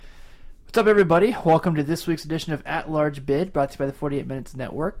What's up, everybody? Welcome to this week's edition of At Large Bid, brought to you by the 48 Minutes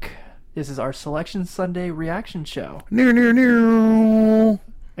Network. This is our Selection Sunday reaction show. New.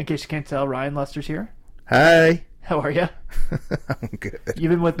 In case you can't tell, Ryan Luster's here. Hi. How are you? I'm good. You've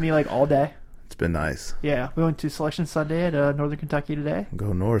been with me like all day. It's been nice. Yeah, we went to Selection Sunday at Northern Kentucky today.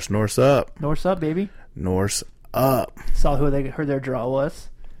 Go Norse. Norse up. Norse up, baby. Norse up. Saw who they heard their draw was.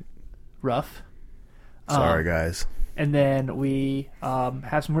 Rough. Sorry, guys. And then we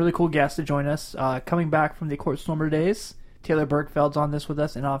have some really cool guests to join us. Coming back from the Court Stormer days, Taylor Bergfeld's on this with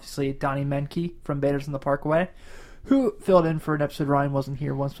us, and obviously Donnie Menke from Banners on the Parkway, who filled in for an episode Ryan wasn't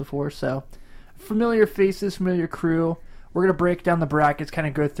here once before. So, familiar faces, familiar crew. We're going to break down the brackets, kind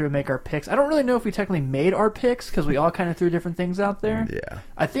of go through and make our picks. I don't really know if we technically made our picks, because we all kind of threw different things out there. Yeah.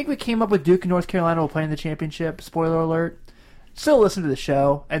 I think we came up with Duke and North Carolina will play in the championship. Spoiler alert. Still listen to the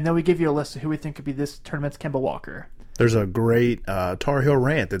show, and then we give you a list of who we think could be this tournament's Kemba Walker. There's a great Tar Heel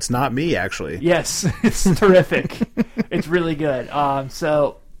rant. It's not me, actually. Yes, it's terrific. It's really good.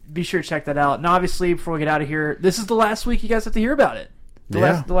 So be sure to check that out. And obviously, before we get out of here, this is the last week you guys have to hear about it.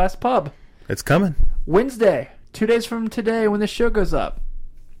 The last pub. It's coming. Wednesday, 2 days from today when this show goes up.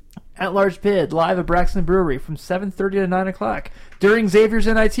 At Large Bid, live at Braxton Brewery from 7:30 to 9 o'clock during Xavier's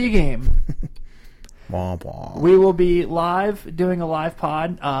NIT game. Womp womp. We will be live, doing a live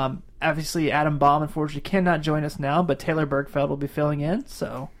pod. Obviously, Adam Baum, unfortunately, cannot join us now, but Taylor Bergfeld will be filling in,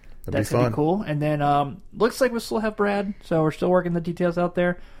 so that's going to be cool. And then, looks like we'll still have Brad, so we're still working the details out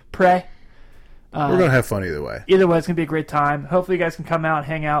there. Pray. We're going to have fun either way. Either way, it's going to be a great time. Hopefully, you guys can come out,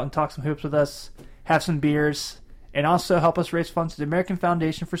 hang out, and talk some hoops with us, have some beers, and also help us raise funds to the American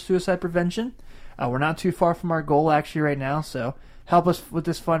Foundation for Suicide Prevention. We're not too far from our goal, actually, right now, so help us with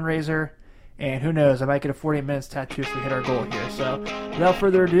this fundraiser. And who knows, I might get a 48 minutes tattoo if we hit our goal here. So, without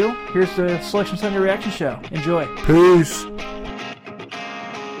further ado, here's the Selection Sunday reaction show. Enjoy. Peace.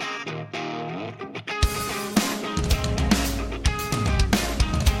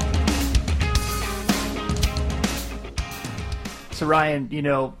 So, Ryan, you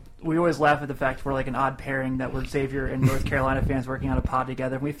know, we always laugh at the fact we're like an odd pairing that we're Xavier and North Carolina fans working on a pod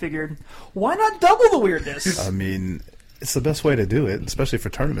together. And we figured, why not double the weirdness? I mean, it's the best way to do it, especially for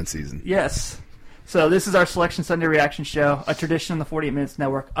tournament season. Yes. So this is our Selection Sunday reaction show, a tradition on the 48 Minutes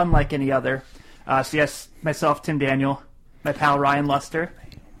Network, unlike any other. So yes, myself, Tim Daniel, my pal Ryan Luster.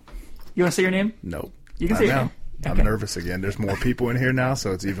 You want to say your name? Nope. You can say your name. I'm nervous again. There's more people in here now,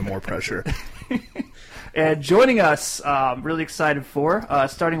 so it's even more pressure. And joining us, really excited for,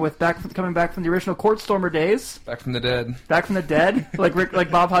 starting with coming back from the original Court Stormer days. Back from the dead. Back from the dead, like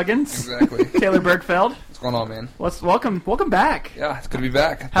Bob Huggins. Exactly. Taylor Bergfeld. What's going on, man? Welcome back. Yeah, it's good to be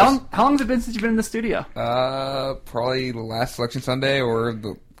back. How long has it been since you've been in the studio? Probably the last Selection Sunday or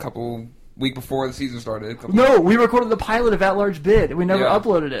the week before the season started. No, we recorded the pilot of At Large Bid. We never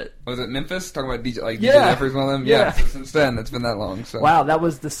uploaded it. Was it Memphis? Talking about DJ, DJ Yeah. Jeffries, one of them? Yeah. So since then, it's been that long. So. Wow, that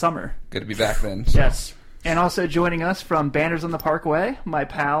was the summer. Good to be back then. So. Yes. And also joining us from Banners on the Parkway, my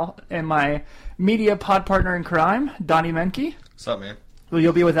pal and my media pod partner in crime, Donnie Menke. What's up, man? Well,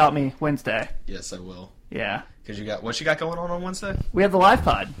 you'll be without me Wednesday. Yes, I will. Yeah. Because what you got going on Wednesday? We have the live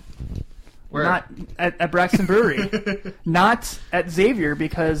pod. Where? Not at Braxton Brewery. Not at Xavier,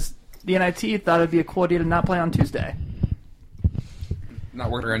 because the NIT thought it would be a cool idea to not play on Tuesday.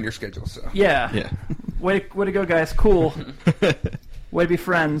 Not working around your schedule, so. Yeah. Yeah. Way to go, guys. Cool. Way to be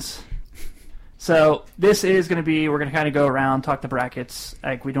friends. So this is going to be, we're going to kind of go around, talk the brackets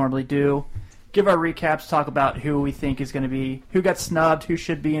like we normally do, give our recaps, talk about who we think is going to be, who got snubbed, who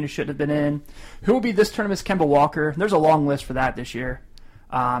should be and who shouldn't have been in, who will be this tournament's Kemba Walker. There's a long list for that this year,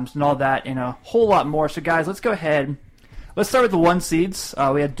 and all that and a whole lot more. So guys, let's go ahead. Let's start with the 1 seeds.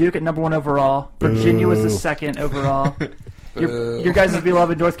 We had Duke at number 1 overall. Virginia was the 2nd overall. Your guys'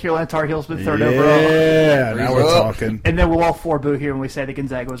 beloved North Carolina Tar Heels been 3rd overall. Yeah, now we're talking. And then we'll all 4 boo here when we say that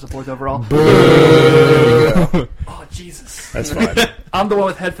Gonzaga was the 4th overall. Boo! There you go. Oh, Jesus. That's fine. I'm the one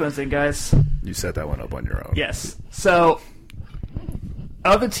with headphones in, guys. You set that one up on your own. Yes. So,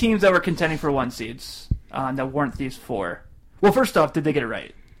 of the teams that were contending for 1 seeds, that weren't these 4. Well, first off, did they get it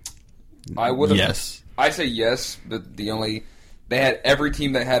right? I would have. Yes. I say yes, but the only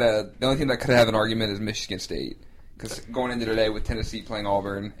team that could have an argument is Michigan State. Because going into today with Tennessee playing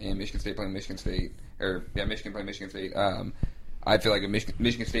Auburn and Michigan State playing Michigan State, Michigan playing Michigan State, I feel like if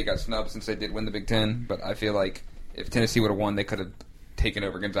Michigan State got snubbed since they did win the Big Ten, but I feel like if Tennessee would have won, they could have taken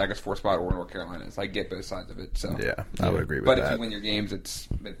over Gonzaga's 4th spot or North Carolina. So I get both sides of it. So yeah, I would agree with but that. But if you win your games, it's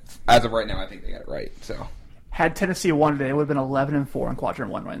as of right now, I think they got it right. So Had Tennessee won today, it would have been 11-4 in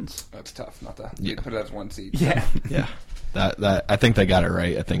quadrant 1 wins. that's tough not to Yeah. put it as 1 seed. Yeah. Yeah. That I think they got it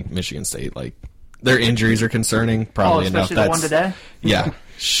right. I think Michigan State, their injuries are concerning. Probably enough. Especially the one today? Yeah.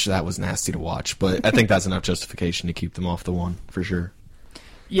 That was nasty to watch, but I think that's enough justification to keep them off the one for sure.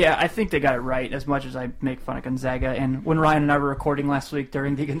 Yeah, I think they got it right, as much as I make fun of Gonzaga. And when Ryan and I were recording last week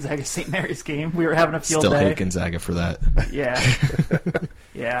during the Gonzaga St. Mary's game, we were having a field Still day. hate Gonzaga for that. Yeah.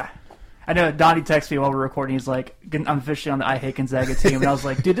 Yeah. I know Donnie texted me while we were recording. He's like, I'm officially on the I Hate Gonzaga team. And I was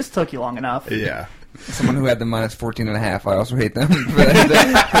like, dude, this took you long enough. Yeah. Someone who had the minus 14.5, I also hate them for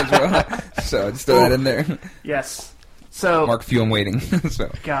that as well. So just throw that in there. Yes. So, Mark Few, I'm waiting.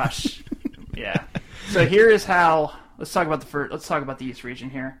 So gosh. Yeah. So here is how... Let's talk about the East region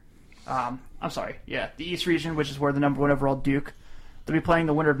here. I'm sorry. Yeah, the East region, which is where the number 1 overall Duke. They'll be playing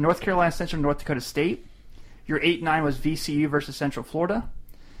the winner of North Carolina Central and North Dakota State. Your 8-9 was VCU versus Central Florida.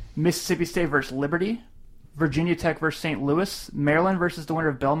 Mississippi State versus Liberty. Virginia Tech versus St. Louis. Maryland versus the winner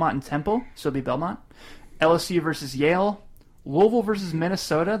of Belmont and Temple. So it'll be Belmont. LSU versus Yale. Louisville versus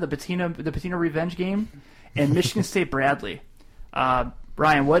Minnesota, the Pitino revenge game. And Michigan State Bradley.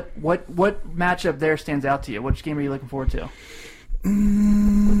 Ryan, what matchup there stands out to you? Which game are you looking forward to?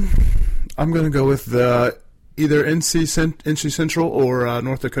 I'm going to go with either NC Central or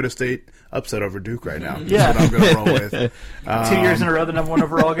North Dakota State upset over Duke right now. Yeah. That's what I'm going to roll with. 2 years in a row, the number 1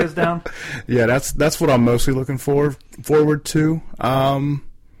 overall goes down. Yeah, that's what I'm mostly looking forward to. I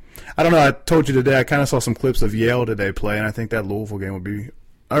don't know. I told you today. I kind of saw some clips of Yale today play, and I think that Louisville game would be,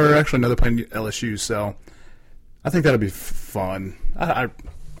 or actually another playing LSU. So I think that'll be fun. I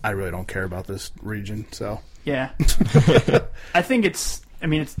really don't care about this region. So Yeah. I think it's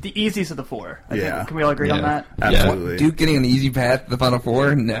the easiest of the 4. I think. Can we all agree on that? Absolutely. Duke getting an easy path to the Final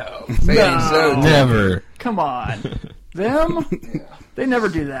Four? No. Say No. so. Never. Come on. Them? They never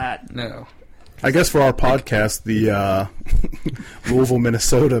do that. No. I guess for our podcast, the Louisville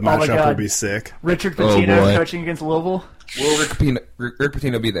Minnesota matchup God. will be sick. Richard Oh, Pitino boy. coaching against Louisville. Will Rick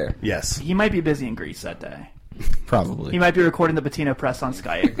Pitino be there? Yes. He might be busy in Greece that day. Probably. He might be recording the Pitino press on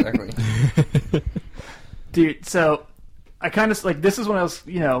Skype. Exactly. Dude, so I kind of this is when I was,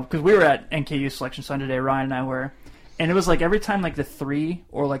 because we were at NKU Selection Sunday today, Ryan and I were, and it was like every time the 3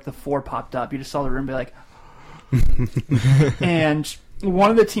 or the 4 popped up, you just saw the room be like, and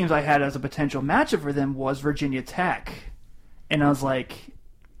one of the teams I had as a potential matchup for them was Virginia Tech, and I was like,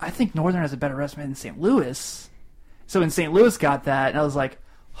 I think Northern has a better resume than St. Louis. So when St. Louis got that, and I was like,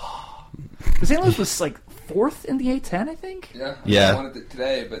 St. Louis was 4th in the A-10, I think. Yeah. Yeah. I wanted it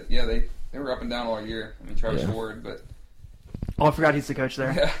today, but yeah, they were up and down all year. I mean, Travis Ford, but Oh, I forgot he's the coach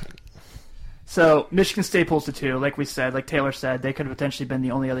there. yeah. So Michigan State pulls to 2, like we said, like Taylor people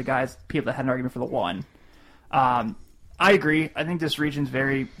that had an argument for the 1. I agree. I think this region's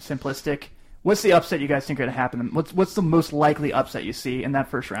very simplistic. What's the upset you guys think are going to happen? What's the most likely upset you see in that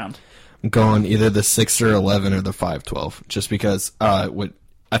first round? I'm going either the 6 or 11 or the 5-12, just because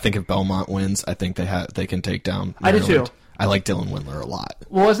I think if Belmont wins, I think they can take down Maryland. I do too. I like Dylan Windler a lot.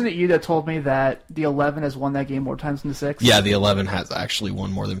 Well, wasn't it you that told me that the 11 has won that game more times than the 6? Yeah, the 11 has actually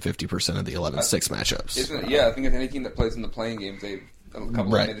won more than 50% of the 11-6 matchups. Yeah, I think if any team that plays in the playing games, they've a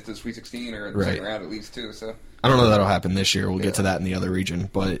couple Right. made it to the Sweet 16 or the Right. second round at least too. So I don't know that'll happen this year. We'll get to that in the other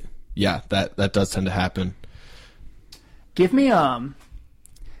region, but yeah, that does tend to happen. Give me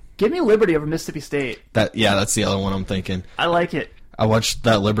Liberty over Mississippi State. That's the other one I'm thinking. I like it. I watched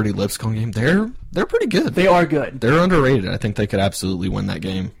that Liberty Lipscomb game. They're pretty good. They are good. They're underrated. I think they could absolutely win that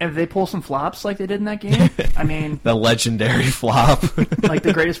game. And if they pull some flops like they did in that game, I mean, The legendary flop. like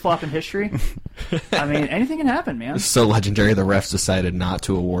the greatest flop in history. I mean, anything can happen, man. So legendary, the refs decided not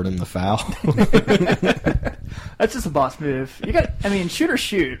to award him the foul. That's just a boss move. Shoot or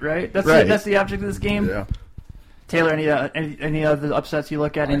shoot, right? That's Right. that's the object of this game. Yeah. Taylor, any other upsets you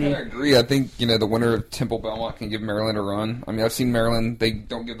look at? I agree. I think the winner of Temple Belmont can give Maryland a run. I mean, I've seen Maryland. They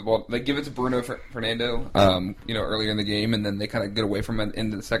don't give the ball. They give it to Bruno Fernando. Earlier in the game, and then they kind of get away from it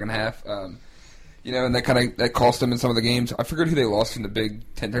into the second half. And that cost them in some of the games. I forget who they lost in the Big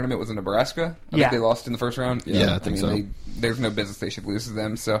Ten tournament. Was it Nebraska? I think they lost in the first round. Yeah, I think so. There's no business they should lose to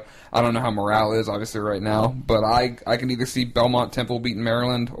them. So I don't know how morale is obviously right now, but I can either see Belmont Temple beating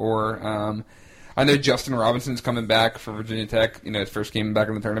Maryland or. I know Justin Robinson's coming back for Virginia Tech. His first game back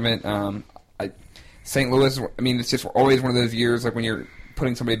in the tournament. St. Louis. I mean, it's just always one of those years like when you're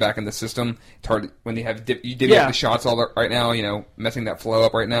putting somebody back in the system. It's hard when you have divvy up the shots all right now. Messing that flow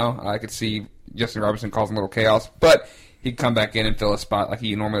up right now. I could see Justin Robinson causing a little chaos, but he'd come back in and fill a spot like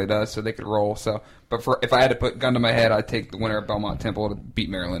he normally does, so they could roll. So, but if I had to put gun to my head, I'd take the winner of Belmont Temple to beat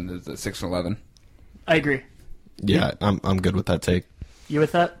Maryland as the 6-11. I agree. Yeah, I'm good with that take. You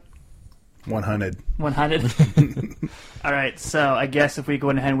with that? 100. 100. All right, so I guess if we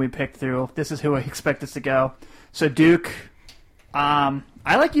go ahead and we pick through, this is who I expect us to go. So Duke, I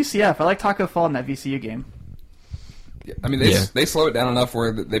like UCF. I like Taco Fall in that VCU game. Yeah, I mean, they slow it down enough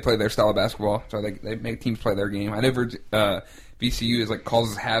where they play their style of basketball, so they make teams play their game. I know VCU is like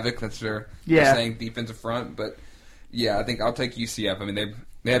causes havoc. That's their saying defensive front, but yeah, I think I'll take UCF. I mean,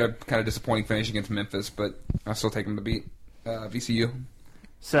 they had a kind of disappointing finish against Memphis, but I still take them to beat VCU.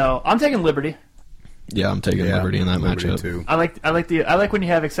 So I'm taking Liberty. Yeah, I'm taking Liberty in that Liberty matchup too. I like when you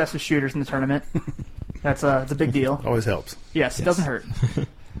have excessive shooters in the tournament. It's a big deal. Always helps. Yes, it doesn't hurt.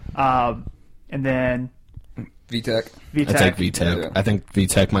 And then VTech. I take VTech. Yeah. I think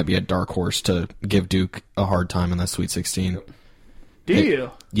VTech might be a dark horse to give Duke a hard time in that Sweet 16. Yep. Do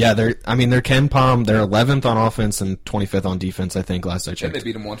you? Yeah, they're Ken Pom. They're 11th on offense and 25th on defense. I think last I And checked. they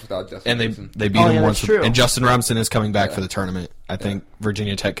beat them once without Justin. And Robinson. they beat him once. that's true. And Justin Robinson is coming back for the tournament. I think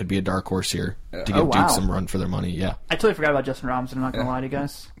Virginia Tech could be a dark horse here to give Oh, wow. Duke some run for their money. Yeah. I totally forgot about Justin Robinson. I'm not going to lie to you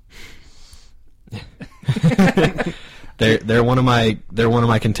guys. They're one of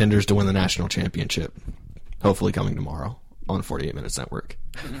my contenders to win the national championship. Hopefully coming tomorrow on 48 Minutes Network.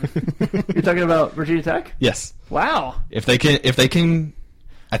 You're talking about Virginia Tech? Yes. Wow. If they can,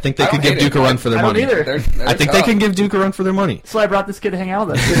 I think they I could don't give hate Duke it. a run for their I don't money. either. They're I think they tough. can give Duke a run for their money. So I brought this kid to hang out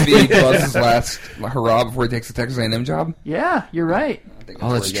with us. This be Buzz's last hurrah before he takes the Texas A&M job. Yeah, you're right. I think Oh,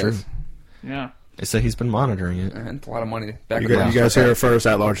 where that's he true. goes. Yeah. They say he's been monitoring it. And it's a lot of money. Back You in guys hear it first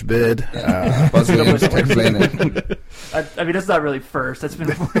at large bid. Buzz Williams, Texas A&M. I mean, that's not really first. That's been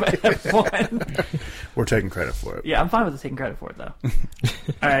before by everyone. We're taking credit for it. Yeah, I'm fine with taking credit for it, though.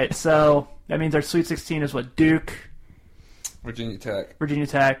 All right, so that means our Sweet 16 is what? Duke, Virginia Tech. Virginia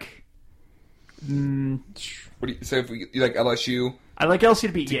Tech. So if you like LSU, I like LSU to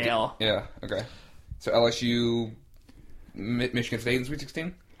beat Yale. yeah, okay. So LSU, Michigan State in Sweet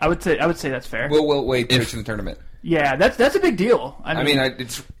 16. I would say that's fair. Will Wade coach in the tournament? Yeah, that's a big deal. I mean,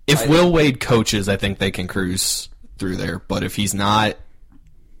 If Will Wade coaches, I think they can cruise through there. But if he's not,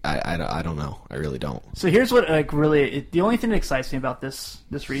 I don't know. I really don't. So here's what the only thing that excites me about this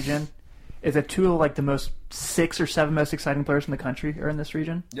region is that two of the 6 or 7 most exciting players in the country are in this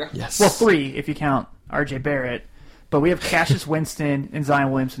region. Yeah. Yes. Well, 3 if you count R.J. Barrett, but we have Cassius Winston and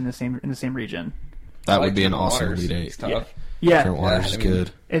Zion Williamson in the same region. That I would like be an Trent awesome Waters. Elite He's Eight. tough. Yeah, Trent Waters Yeah, is I mean-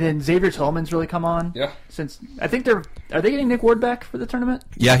 good. and then Xavier Tillman's really come on. Yeah. Since I think are they getting Nick Ward back for the tournament?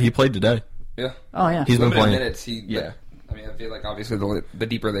 Yeah, he played today. Yeah. Oh yeah, He's been Limited playing. minutes. Yeah. I mean, I feel like obviously the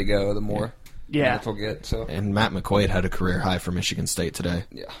deeper they go, the more yeah. minutes they'll get. So And Matt McQuaid had a career high for Michigan State today.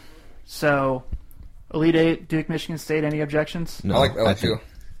 yeah, So Elite Eight, Duke, Michigan State. Any objections? No, I like LSU. think-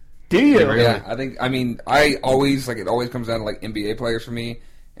 Do you? Really? Yeah, I always it always comes down to NBA players for me,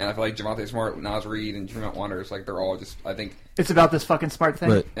 and I feel like Javonte Smart, Naz Reid, and Tremont Waters, they're all just I think It's about this fucking smart thing.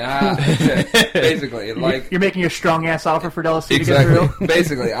 But basically You're making a strong ass offer for LSU to get exactly through.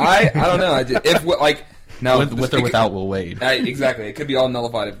 basically I don't know with or without Will Wade. Exactly, it could be all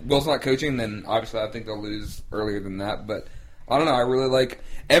nullified. If Will's not coaching, then obviously I think they'll lose earlier than that. But I don't know. I really like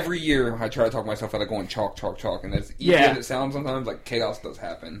every year. I try to talk myself out of going chalk, and as easy as it sounds, sometimes chaos does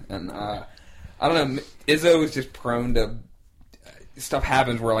happen. And I don't know. Izzo is just prone to stuff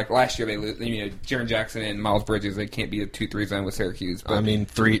happens where last year they lose. Jaren Jackson and Miles Bridges, they can't beat a 2-3 zone with Syracuse. But, I mean,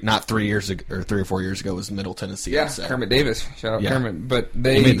 3 or 4 years ago was Middle Tennessee. yeah, I'd say. Kermit Davis. Shout out Yeah. Kermit. But He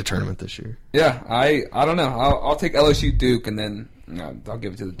they made the tournament this year. Yeah, I don't know. I'll take LSU Duke, and then I'll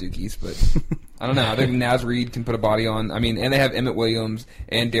give it to the Dukies. But I don't know. I think Naz Reid can put a body on. I mean, and they have Emmett Williams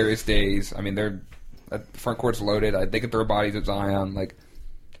and Darius Days. I mean, their front court's loaded. They can throw bodies at Zion.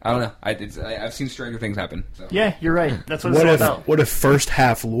 I don't know. I've seen stranger things happen. So. Yeah, you're right. That's what it's all about. What if first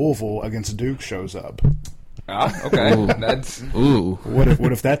half Louisville against Duke shows up? Okay. Ooh. That's Ooh. What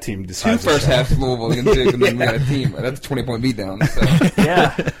if that team two decides? first halves Louisville against Duke, and then we got a team. That's a 20-point beatdown. So,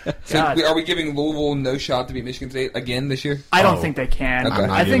 Yeah. God. are we giving Louisville no shot to beat Michigan State again this year? I don't Oh. think they can. Okay. I'm not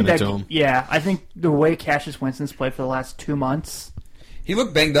I think giving it that. to 'em. Yeah, I think the way Cassius Winston's played for the last 2 months. He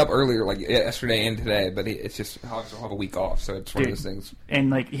looked banged up earlier, yesterday and today, but it's just obviously he'll have a week off, so it's one Dude. of those things.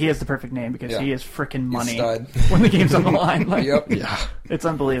 And he has the perfect name because Yeah. he is freaking money stud. when the game's on the line. Yep. Yeah. It's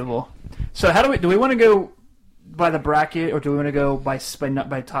unbelievable. So how do we want to go by the bracket or do we want to go by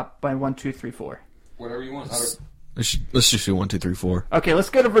 1, 2, 3, 4? Whatever you want. Let's just do 1, 2, 3, 4. Okay, let's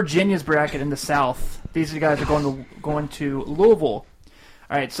go to Virginia's bracket in the South. These guys are going to Louisville.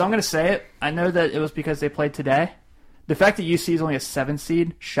 All right, so I'm going to say it. I know that it was because they played today. The fact that UC is only a 7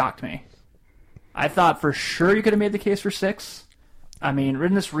 seed shocked me. I thought for sure you could have made the case for 6. I mean, we're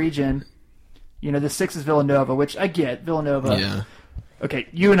in this region. The 6 is Villanova, which I get. Villanova. Yeah. Okay,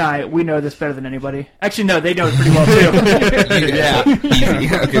 you and I, we know this better than anybody. Actually, no, they know it pretty well, too. Yeah.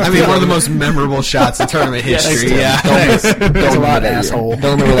 Easy. Okay. I mean, one of the most memorable shots in tournament history. Yeah. Thanks a lot, asshole.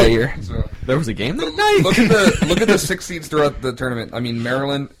 Don't remember that year. So. There was a game that night. Look at the 6 seeds throughout the tournament. I mean,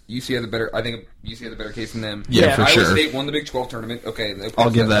 Maryland, UC has a better. I think UC has a better case than them. Yeah, for Iowa sure. State won the Big 12 tournament. Okay, I'll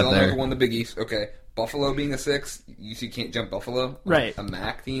give that there. Won the Big East. Okay, Buffalo being a 6, UC can't jump Buffalo. Right. A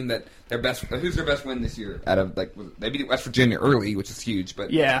MAC team that their best. Who's their best win this year? Out of they beat West Virginia early, which is huge,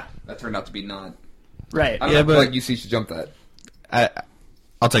 but Yeah. that turned out to be not. Right. I don't Yeah, know, but- like UC should jump that.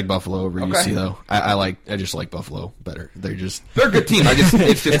 I'll take Buffalo over Okay. UC though. I just like Buffalo better. They're a good team.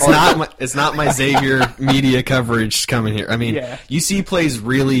 It's just it's hard. not my Xavier media coverage coming here. I mean, Yeah. UC plays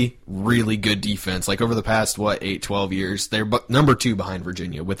really, really good defense. Like over the past 8-12 years, they're number 2 behind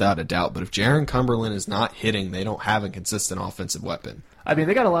Virginia without a doubt. But if Jaron Cumberland is not hitting, they don't have a consistent offensive weapon. I mean,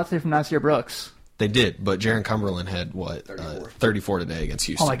 they got a lot to say from Nasir Brooks. They did, but Jaron Cumberland had 34 today against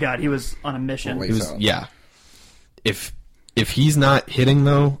Houston. Oh my God, he was on a mission. Holy It was, So- yeah. If he's not hitting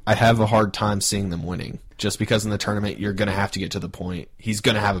though, I have a hard time seeing them winning. Just because in the tournament you're going to have to get to the point. He's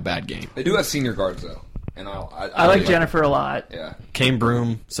going to have a bad game. They do have senior guards though, and I like really Jennifer a lot. Yeah, Kane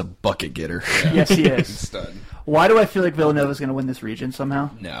Broom is a bucket getter. Yes, he he's a is. stud. Why do I feel like Villanova's going to win this region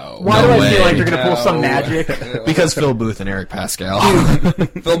somehow? No. Why No do I way. feel like they're going to pull some No. magic? Because Phil Booth and Eric Pascal.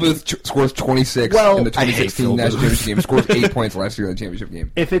 Phil Booth scores 26 Well, in the I hate 2016 Phil national Booth. championship game. Scores 8 points last year in the championship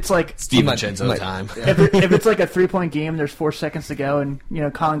game. If it's like Steve I'm Vincenzo not- time. if it's like a 3-point game, there's 4 seconds to go, and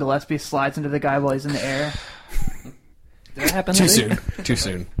Colin Gillespie slides into the guy while he's in the air. Did that happen? Too this soon. week? Too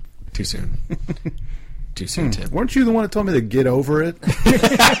soon. Too soon. Too soon, Tim. Weren't you the one that told me to get over it?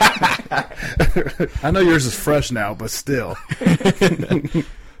 I know yours is fresh now, but still.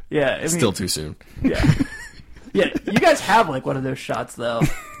 Yeah, I mean, Still too soon. yeah, yeah. You guys have like one of those shots though.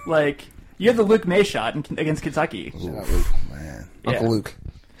 Like you have the Luke May shot against Kentucky. Man. Uncle Yeah. Luke.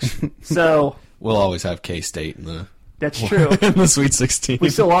 So We'll always have K-State in the that's true. in the Sweet 16. We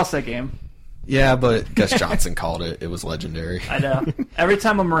still lost that game. Yeah, but Gus Johnson called it. It was legendary. I know. Every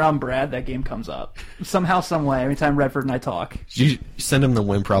time I'm around Brad, that game comes up somehow, some way. Every time Redford and I talk, Did you send him the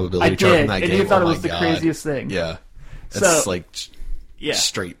win probability I chart did, from that and game? you thought Oh it was my the God. craziest thing. Yeah. It's So- like Yeah,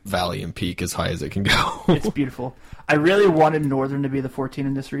 straight valley and peak as high as it can go. it's beautiful. I really wanted Northern to be the 14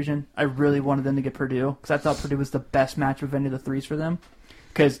 in this region. I really wanted them to get Purdue because I thought Purdue was the best match of any of the threes for them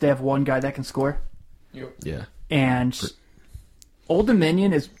because they have one guy that can score. Yeah. And Old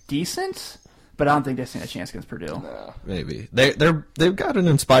Dominion is decent, but I don't think they stand a chance against Purdue. No. Maybe they've got an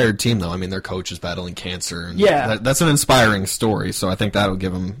inspired team though. I mean, their coach is battling cancer, and Yeah. that's an inspiring story. So I think that'll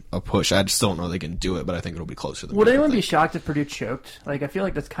give them a push. I just don't know they can do it, but I think it'll be closer than Would people anyone be think. shocked if Purdue choked? Like, I feel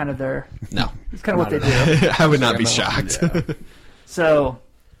like that's kind of their. No, It's kind of what Not they do. I would not be Yeah, shocked. Yeah. So,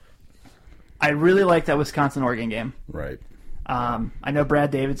 I really like that Wisconsin-Oregon game. Right. I know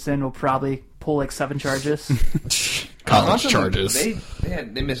Brad Davidson will probably pull like 7 charges. College Wisconsin, charges.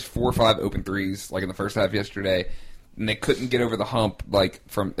 They missed 4 or 5 open threes like in the first half yesterday, and they couldn't get over the hump. Like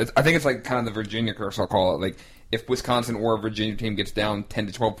I think it's like kind of the Virginia curse. I'll call it. Like if Wisconsin or a Virginia team gets down 10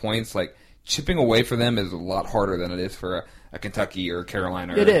 to 12 points, like chipping away for them is a lot harder than it is for a Kentucky or a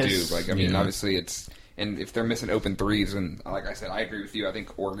Carolina or It a is. Duke. Like I mean, Yeah. obviously it's. And if they're missing open threes, and like I said, I agree with you. I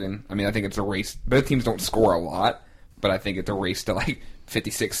think Oregon. I mean, I think it's a race. Both teams don't score a lot, but I think it's a race to like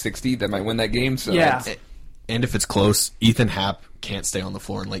 56-60 that might win that game. So Yeah. it's- And if it's close, Ethan Happ can't stay on the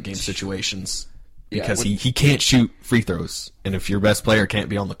floor in late game situations Yeah, because it would- he can't shoot free throws. And if your best player can't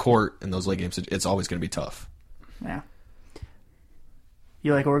be on the court in those late games, it's always going to be tough. Yeah.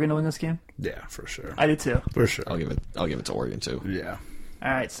 You like Oregon to win this game? Yeah, for sure. I do too. For sure. I'll give it to Oregon too. Yeah. All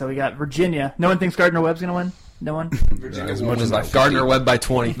right, so we got Virginia. No one thinks Gardner Webb's going to win? No one? Virginia as won much as by I- 50. Gardner Webb by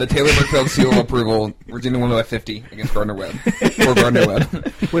 20. The Taylor Burkfeld seal of approval. Virginia won by 50 against Gardner Webb. Or Gardner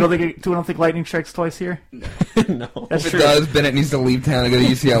Webb. We don't think lightning strikes twice here? no. That's If it true. does, Bennett needs to leave town and go to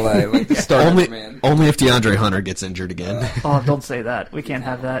UCLA. Like the start Only, man. only if DeAndre Hunter gets injured again. Oh, don't say that. We can't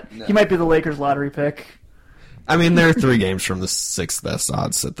have that. No. He might be the Lakers lottery pick. I mean, they're 3 games from the 6th best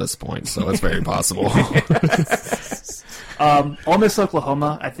odds at this point, so it's very possible. Ole Miss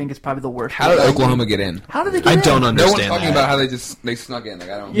Oklahoma, I think is probably the worst. How did Oklahoma get in? How did they get I in? don't No understand one's talking that. about how they snuck in. Like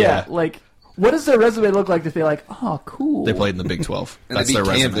I don't. Yeah, like, what does their resume look like to be like, oh, cool. They played in the Big 12. And That's they beat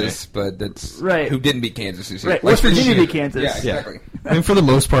their resume. Kansas, but that's Right. Who didn't beat Kansas this year? Right, West Virginia beat Kansas. Yeah, Yeah. exactly. I mean, for the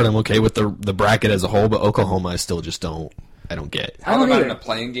most part, I'm okay with the bracket as a whole, but Oklahoma, I still just don't get. How don't about either. in a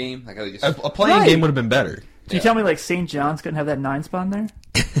playing game? Like how they just A playing Right. game would have been better. Do you tell me, like, St. John's couldn't have that 9 spot in there?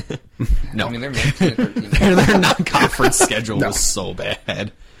 No, I mean, they're 19 and 13. their non-conference schedule was so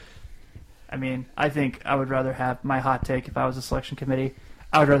bad. I mean, I think I would rather have my hot take if I was a selection committee.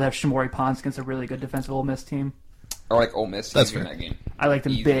 I would rather have Shamori Ponce against a really good defensive Ole Miss team. Or like Ole Miss. That's in fair. that game. I like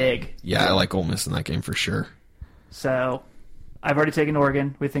them Easy. big. Yeah, I like Ole Miss in that game for sure. So, I've already taken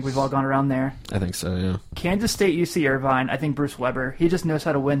Oregon. We think we've all gone around there. I think so, yeah. Kansas State, UC Irvine. I think Bruce Weber. He just knows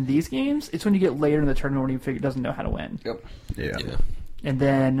how to win these games. It's when you get later in the tournament when he doesn't know how to win. Yep. Yeah. And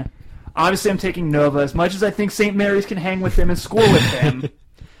then, obviously, I'm taking Nova. As much as I think St. Mary's can hang with him and score with him,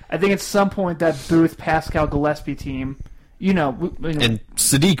 I think at some point that Booth, Pascal, Gillespie team, And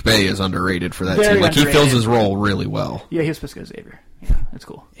Sadiq Bey is underrated for that Very team. Like, he fills underrated. his role really well. Yeah, he was supposed to go to Xavier. Yeah, that's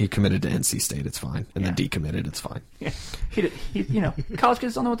cool. He committed to NC State, it's fine. And then Yeah. decommitted, it's fine. Yeah, college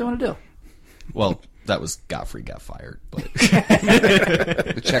kids don't know what they want to do. Well, that was Godfrey got fired, but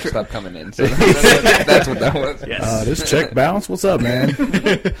The check stopped coming in. So that's what that was. Yes. This check bounce. What's up, man?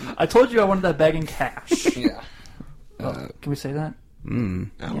 I told you I wanted that bag in cash. Yeah. Can we say that? I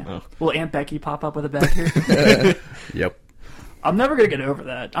don't know. Will Aunt Becky pop up with a bag here? Yep. I'm never going to get over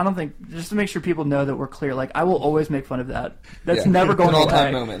that. I don't think, just to make sure people know that we're clear, like, I will always make fun of that. That's Yeah. never going It's an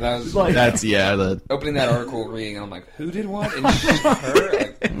all-time away. moment. That was Like, That's, the opening that article, reading, and I'm like, who did what? And her?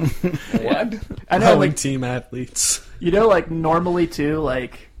 Like, what? I know, rowing like, team athletes. like, normally, too,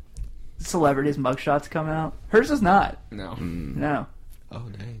 like, celebrities' mugshots come out. Hers is not. No. No. Oh,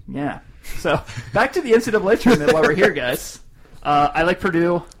 dang. Yeah. So, back to the NCAA tournament while we're here, guys. I like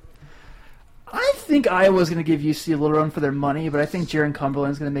Purdue. I think Iowa's going to give UC a little run for their money, but I think Jaron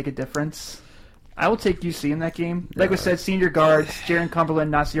Cumberland's going to make a difference. I will take UC in that game. Like we said, senior guards, Jaron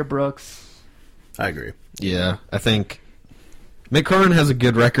Cumberland, Nasir Brooks. I agree. Yeah, I think Mick Cronin has a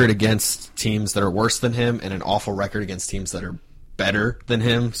good record against teams that are worse than him and an awful record against teams that are better than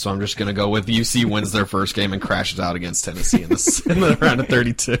him. So I'm just going to go with UC wins their first game and crashes out against Tennessee in the round of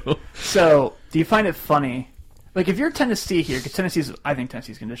 32. So, do you find it funny? Like, if you're Tennessee here, because I think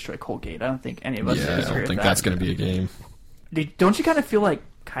Tennessee's going to destroy Colgate. I don't think any of us Yeah, I disagree don't with think that. that's going to be a game. Don't you kind of feel like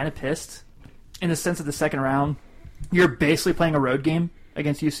kind of pissed in the sense of the second round? You're basically playing a road game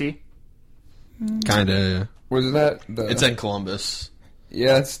against UC. Kind of. Was that? It's in Columbus.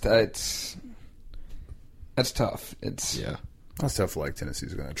 Yeah, that's tough. Yeah. That's tough. Like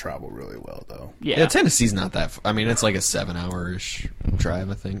Tennessee's going to travel really well, though. Yeah. Tennessee's not that. I mean, it's like a 7-hour-ish drive,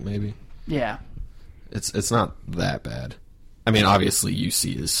 I think, maybe. Yeah. It's not that bad. I mean, obviously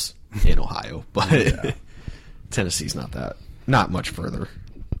UC is in Ohio, but Tennessee's not much further.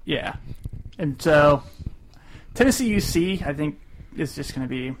 Yeah. And so, Tennessee UC, I think, is just going to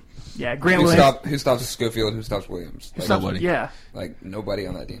be, Grant Williams. Who stops Schofield? Who stops Williams? Like, Nobody. Yeah. Like nobody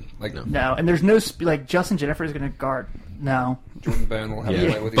on that team. Like No, and there's no, like, Justin Jennifer is going to guard. No. Jordan Bone will have Yeah.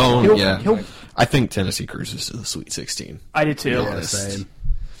 a way with Bone, you. He'll- I think Tennessee cruises to the Sweet 16. I did too. Yeah, same.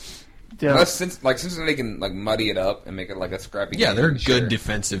 Yeah. Unless Cincinnati can like muddy it up and make it like a scrappy. Yeah, game, they're a sure. good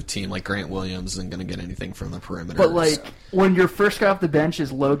defensive team. Like Grant Williams isn't going to get anything from the perimeter. But, like, when your first guy off the bench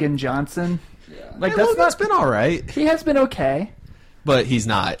is Logan Johnson, like, that's Logan's not... been all right, He has been okay. but he's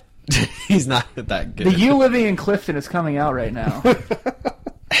not. He's not that good. The You Living in Clifton is coming out right now.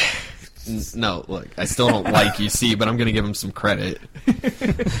 No, look, I still don't like UC, but I'm going to give him some credit.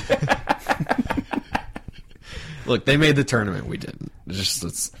 Look, they made the tournament. We didn't.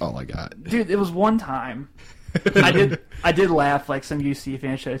 That's all I got. Dude, it was one time. I did laugh, like, some UC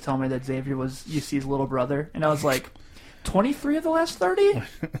fans tried to tell me that Xavier was UC's little brother, and I was like, 23 of the last 30?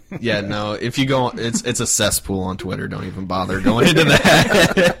 Yeah, no. If you go, it's a cesspool on Twitter. Don't even bother going into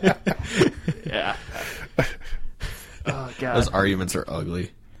that. Yeah. Oh, God. Those arguments are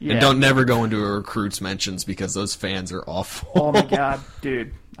ugly. Yeah. And don't never go into a recruit's mentions because those fans are awful. Oh, my God.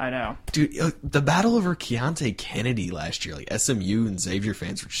 Dude, I know. Dude, the battle over Keontae Kennedy last year, like SMU and Xavier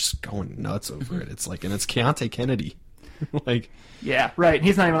fans were just going nuts over it. It's like, and it's Keontae Kennedy. Like, Yeah, right.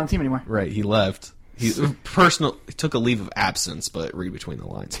 He's not even on the team anymore. right, he left. He took a leave of absence, but read between the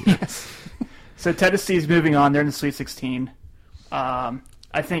lines here. So Tennessee's moving on. They're in the Sweet 16. I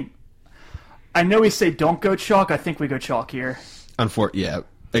know we say don't go chalk. I think we go chalk here. Yeah.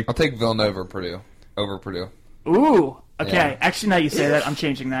 I'll take Villanova over Purdue. Ooh. Okay. Yeah. Actually, now you say that, I'm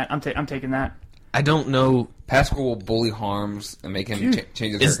changing that. I'm taking that. I don't know. Pascal will bully Harms and make him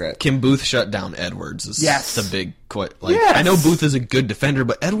change his haircut. Can Booth shut down Edwards? Is Yes. the big like. Yes. I know Booth is a good defender,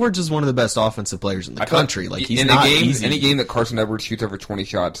 but Edwards is one of the best offensive players in the country. Like he's in not a game, easy. any game that Carson Edwards shoots over 20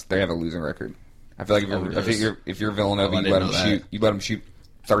 shots, they have a losing record. I feel like if you're Villanova, Oh, I you let didn't him know shoot. You let him shoot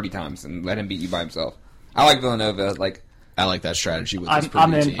 30 times and let him beat you by himself. I like Villanova. Like I like that strategy with this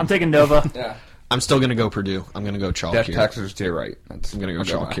I'm Purdue in. team. I'm taking Nova. yeah, I'm still going to go Purdue. I'm going to go chalk Death here. Texas Jay Wright. I'm going to go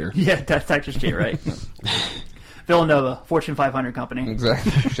chalk here. Yeah, that's Texas State, right? Villanova, Fortune 500 company.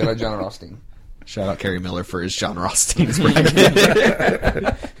 Exactly. Shout out John Rothstein. Shout out Kerry Miller for his John Rothstein's bracket.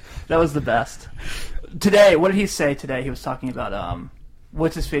 That was the best. Today, what did he say today? He was talking about,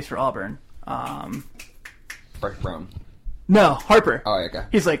 what's his face for Auburn? Frank Brown. No, Harper. Oh, yeah, okay.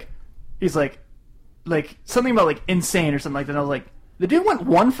 He's like, like something about like insane or something like that. And I was like, the dude went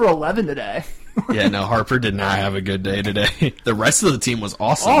 1 for 11 today. Yeah, no, Harper did not have a good day today. The rest of the team was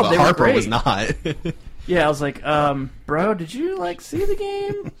awesome, Oh, but they were Harper great. was not. Yeah, I was like, bro, did you like see the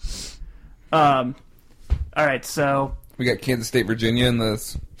game? All right, so We got Kansas State, Virginia in the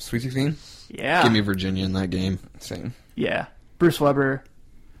Sweet 16. yeah, Give me Virginia in that game. Same. yeah. Bruce Weber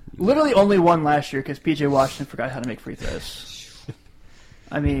literally only won last year because PJ Washington forgot how to make free throws.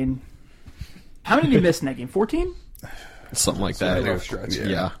 I mean, how many did he miss in that game? 14? Something like Really that. rough stretch.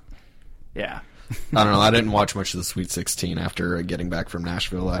 Yeah. Yeah. I don't know. I didn't watch much of the Sweet 16 after getting back from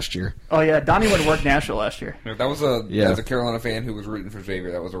Nashville last year. Oh yeah, Donnie went to work Nashville last year. That was as a Carolina fan who was rooting for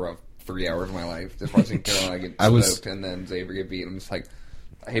Xavier, that was a rough 3 hours of my life. Just watching Carolina get smoked and then Xavier get beat. I'm just like,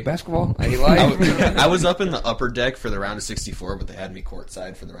 I hate basketball. I hate life. I was up in the upper deck for the round of 64, but they had me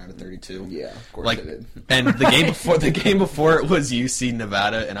courtside for the round of 32. Yeah, of course Like, they did. and the game before it was UC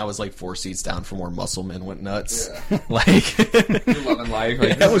Nevada, and I was like 4 seats down from where Muscleman went nuts. Yeah. Like, You're loving life.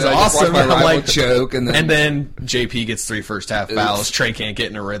 Like, that was I just watched awesome. my I'm rival like, choke, and then JP gets 3 first half fouls. Trey can't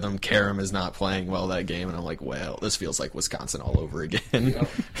get in a rhythm. Karam is not playing well that game, and I'm like, well, this feels like Wisconsin all over again.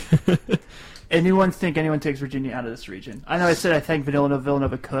 Anyone think anyone takes Virginia out of this region? I know I said I think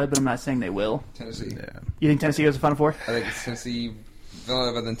Villanova could, but I'm not saying they will. Tennessee. Yeah. You think Tennessee goes to Final Four? I think it's Tennessee,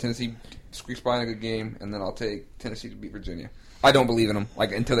 Villanova, then Tennessee squeaks by in a good game, and then I'll take Tennessee to beat Virginia. I don't believe in them.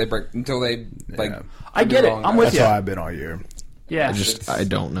 Like until they Yeah. I get it. I'm with That's you. how I've been all year. Yeah. I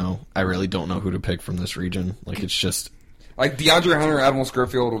don't know. I really don't know who to pick from this region. Like, it's just... Like DeAndre Hunter, Admiral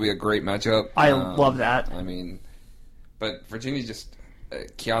Schofield will be a great matchup. I love that. I mean, but Virginia just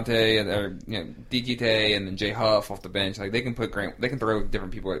Keontae and DKT and then Jay Huff off the bench. Like they can throw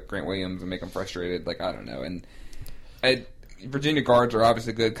different people at Grant Williams and make them frustrated. Like I don't know. And Virginia guards are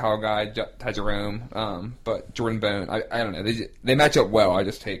obviously good. Kyle Guy, Ty Jerome, but Jordan Bone. I don't know. They match up well. I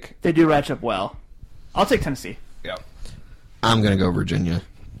just take. They do match up well. I'll take Tennessee. Yeah. I'm gonna go Virginia.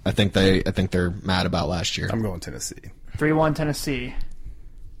 I think they're mad about last year. I'm going Tennessee. 3-1 Tennessee.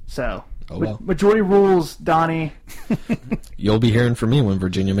 So, Oh, well. majority rules, Donnie. You'll be hearing from me when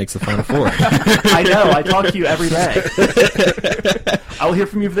Virginia makes the Final Four. I know. I talk to you every day. I will hear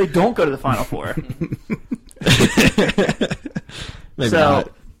from you if they don't go to the Final Four. Maybe not.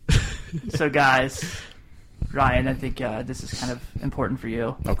 So, guys, Ryan, I think this is kind of important for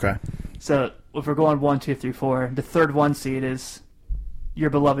you. Okay. So, if we're going 1, 2, 3, 4, the third 1 seed is your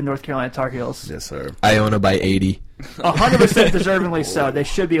beloved North Carolina Tar Heels. Yes, sir. Iona by 80. 100% deservingly so. They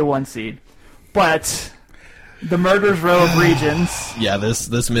should be a 1 seed. But the Murderers Row of regions. Yeah,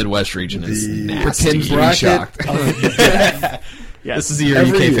 this Midwest region is The nasty. Pretend to be bracket. shocked. Yes. This is the year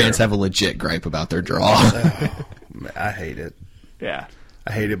Every UK year. fans have a legit gripe about their draw. Man, I hate it. Yeah.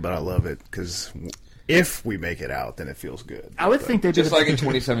 I hate it, but I love it because if we make it out, then it feels good. I would think they'd be Just like in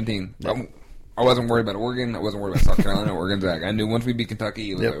 2017. I wasn't worried about Oregon. I wasn't worried about South Carolina. Oregon's back. I knew once we beat Kentucky,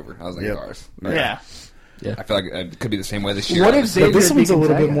 it was Yep. over. I was like, Yep. ours. Yeah. I feel like it could be the same way this year. What if But Xavier this one's beat a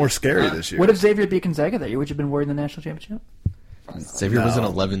little bit Gonzaga? more scary this year. What if Xavier beat Gonzaga that year? Would you have been worried in the national championship? Xavier was an No.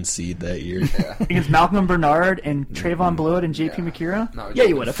 11 seed that year. Against Malcolm Bernard and Trayvon Blewett and JP McKira? No, Yeah,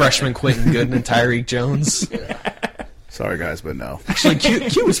 you would have. Freshman Quentin Gooden and Tyreek Jones. Sorry, guys, but no. Actually,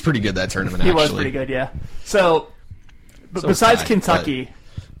 Q was pretty good that tournament. He Actually, was pretty good, yeah. So, but So besides tight, Kentucky,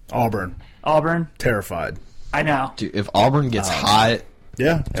 Auburn, Auburn, terrified. I know. Dude, if Auburn gets hot,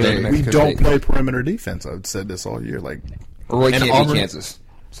 Yeah, They- we Mexico don't State. play perimeter defense. I've said this all year. Like, Or we And can't Auburn- beat Kansas.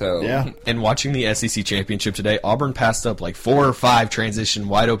 So yeah, and watching the SEC championship today, Auburn passed up like 4 or 5 transition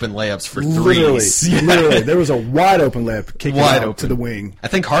wide open layups for literally, threes. Yeah. literally, there was a wide open layup kicking Wide out open. to the wing. I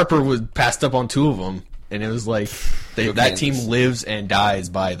think Harper was passed up on 2 of them, and it was like Go that team Kansas. lives and dies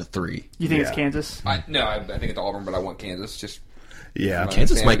by the 3. You think it's Yeah. Kansas? I think it's Auburn, but I want Kansas. Just Yeah,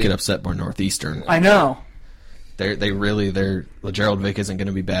 Kansas might Insanity. get upset by Northeastern. I know. Gerald Vick isn't going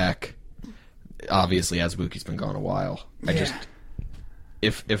to be back. Obviously, Azubuike's been gone a while. I just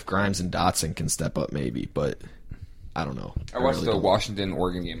if Grimes and Dotson can step up, maybe, but I don't know. I watched really the don't. Washington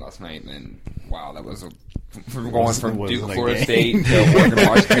Oregon game last night, and wow, that was from going from wasn't Duke, a Florida game. State to Oregon,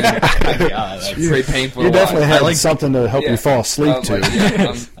 Washington. Yeah, that's- It's pretty painful. you to definitely watch. had like- something to help you fall asleep to.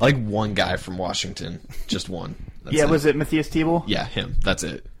 I like one guy from Washington, just one. That's Yeah, was it Matthias Thibault? Yeah, him. That's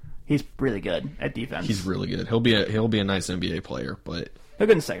it. He's really good at defense. He's really good. He'll be a nice NBA player, but He'll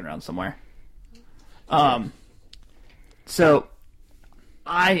get in the second round somewhere. So,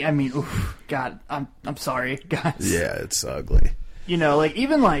 I mean, oof, God, I'm sorry, guys. Yeah, it's ugly. You know, like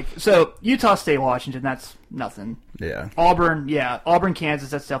even like so Utah State, Washington, that's nothing. Yeah, Auburn, Kansas,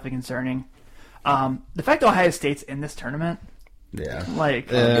 that's definitely concerning. The fact that Ohio State's in this tournament, yeah.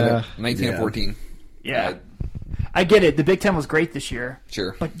 like, 19 and 14. yeah. I get it. The Big Ten was great this year.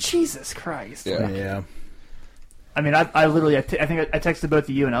 Sure. But Jesus Christ. Yeah. Yeah. I mean, I literally, I think I texted both of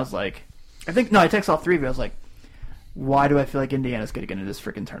you, and I was like, I texted all three of you. I was like, why do I feel like Indiana's going to get into this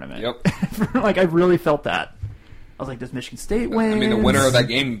freaking tournament? Yep. Like, I really felt that. I was like, does Michigan State win? I mean, the winner of that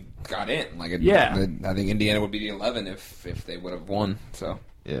game got in. Like, Yeah. I think Indiana would be the 11 if they would have won. So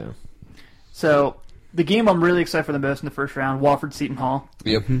Yeah. So, the game I'm really excited for the most in the first round, Wofford Seton Hall.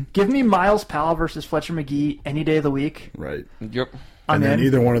 yep, Give me Miles Powell versus Fletcher McGee any day of the week. Right. yep. I'm And then in.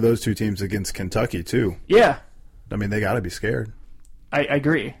 either one of those two teams against Kentucky, too. Yeah, I mean, they got to be scared. I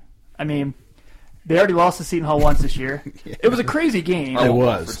agree. I mean, they already lost to Seton Hall once this year. It was a crazy game. I It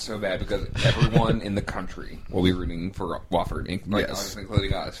want was. Wofford so bad because everyone in the country will be rooting for Wofford, like, Yes. obviously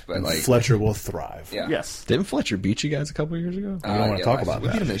including us. But like, Fletcher will thrive. yeah, Yes. Didn't Fletcher beat you guys a couple years ago? We don't want to talk about we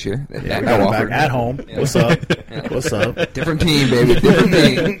beat that. them this year. Yeah, At we got them back Wofford. at home. Yeah. What's up? What's up? Different team, baby.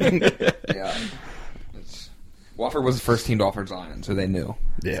 Different team. Yeah. Wofford was the first team to offer Zion, so they knew.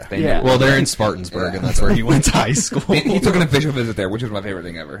 Yeah. They Yeah. knew. Well, they're in Spartansburg, Yeah. and that's where he went to high school. He took an official visit there, which was my favorite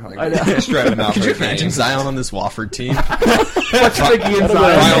thing ever. Like, I know. they shredded him out Could for you a game. imagine Zion on this Wofford team? Fletcher McGee and Final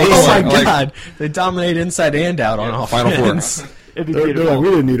Zion. Four. Oh my Like- god, they dominate inside and out on offense. Final Four. It'd be They're beautiful. like, we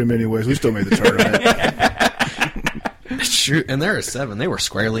didn't need them anyways. We still made the tournament. Shoot, and they're a 7. They were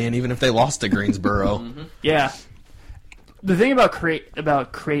squarely in, even if they lost to Greensboro. Yeah. The thing about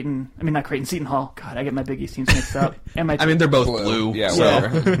Creighton, I mean not Creighton, Seton Hall. God, I get my Big East teams mixed up. And my I mean, they're both blue. Yeah, so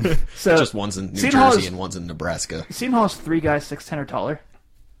whatever. so just one's in New Seton Hall Jersey is- and one's in Nebraska. Seton Hall is 3 guys 6'10" or taller,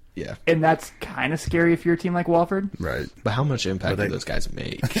 Yeah, and that's kind of scary if you're a team like Wofford. Right. but how much impact But do they- those guys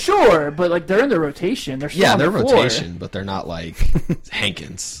make? Sure, but like they're in the rotation. They're still Yeah, on they're the floor. rotation, but they're not like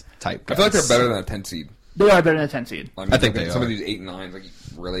Hankins type I guys. feel like they're better than a 10 seed. They are better than a 10 seed. I I think look at they some are. of these 8 and 9s, like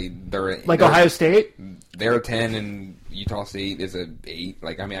really, they're Like Ohio State. They're a 10, and Utah State is a 8.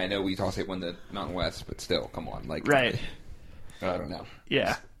 Like, I mean, I know Utah State won the Mountain West, but still, come on, like, Right. I don't know.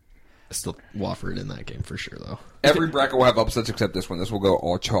 Yeah. Still Wofford in that game for sure, though. Every bracket will have upsets except this one. This will go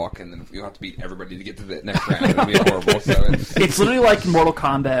all chalk, and then you'll have to beat everybody to get to the next round. It'll be horrible. So It's literally like Mortal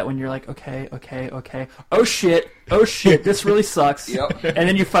Kombat when you're like, okay. Oh shit, this really sucks. Yep. And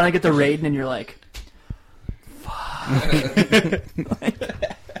then you finally get the raid, and you're like,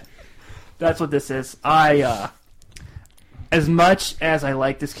 that's what this is. As much as I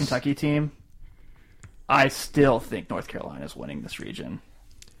like this Kentucky team, I still think North Carolina is winning this region.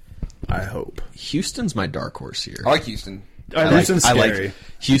 I hope. Houston's my dark horse here. I like Houston. Houston's I like scary.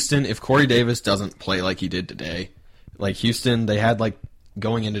 Houston. If Corey Davis doesn't play like he did today, like Houston, they had like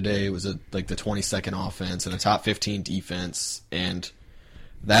going in today was like the 22nd offense and a top 15 defense, and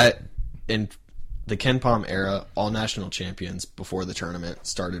that in the Ken Pom era, all national champions before the tournament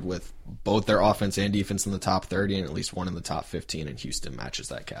started with both their offense and defense in the top 30 and at least one in the top 15, and Houston matches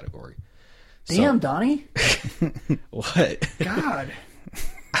that category. Damn, Donnie. What? God.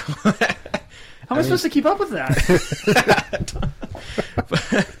 How am I supposed to keep up with that?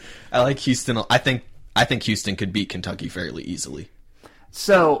 I like Houston. I think Houston could beat Kentucky fairly easily.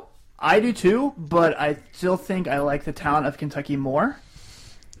 So, I do too, but I still think I like the talent of Kentucky more.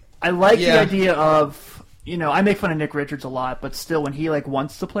 I like the Yeah. idea of, I make fun of Nick Richards a lot, but still, when he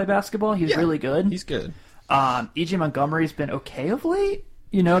wants to play basketball, he's really good. He's good. E.J. Montgomery's been okay of late.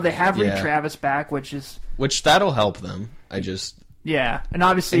 They have Reed Yeah. Travis back, which that'll help them. and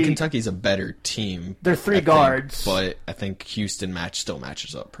obviously And Kentucky's a better team. They're 3 I think, guards. but I think Houston still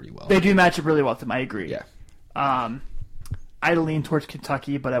matches up pretty well. they do match up really well with them. I agree. Yeah. I lean towards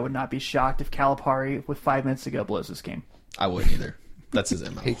Kentucky, but I would not be shocked if Calipari, with 5 minutes to go, blows this game. I wouldn't either. That's his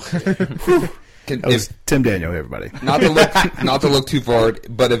MO. That was Tim Daniel, everybody. Not to look too far,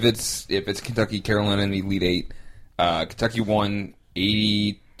 but if it's Kentucky, Carolina in the Elite 8, Kentucky won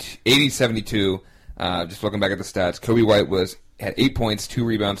 80-72. Just looking back at the stats, Kobe White had 8 points, 2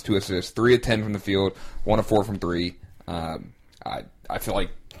 rebounds, 2 assists, 3 of 10 from the field, 1 of 4 from 3. I feel like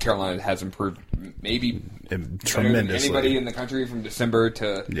Carolina has improved maybe better than Tremendously. anybody in the country from December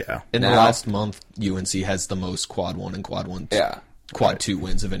to Yeah. In now. the last month, UNC has the most quad 1 and quad 2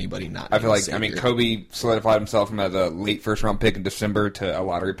 wins of anybody not. I feel like, named Xavier. Kobe solidified himself from as a late first-round pick in December to a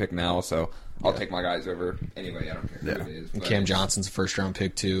lottery pick now, so I'll take my guys over anybody. I don't care who it is. And but- Cam Johnson's a first-round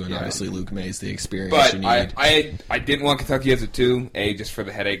pick too, and Yeah. obviously Luke May's the experience But you need. I didn't want Kentucky as a 2, just for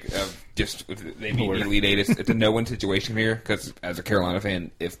the headache of just if they beat the Elite 8. It's a no-win situation here, because as a Carolina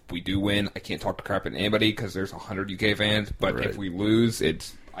fan, if we do win, I can't talk to crap at anybody because there's 100 UK fans, but Right. if we lose, I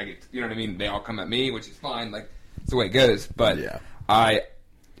get, you know what I mean? They all come at me, which is fine, like, it's the way it goes, but Yeah. I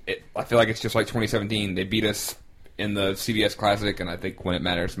feel like it's just like 2017. They beat us in the CBS Classic, and I think when it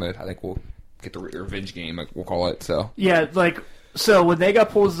matters most, I think we'll get the revenge game, like we'll call it, so. Yeah, so when they got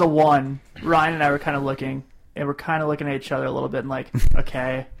pulled as a 1, Ryan and I were kind of looking, and we're kind of looking at each other a little bit and like,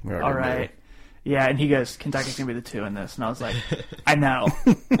 okay, We already all right. Yeah, and he goes, Kentucky's going to be the 2 in this. And I was like, I know.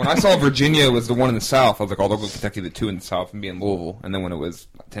 When I saw Virginia was the 1 in the South, I was like, oh, they'll go Kentucky the 2 in the South and be in Louisville. And then when it was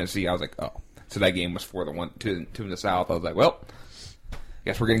Tennessee, I was like, oh. So that game was for the 2 in the South. I was like, well, I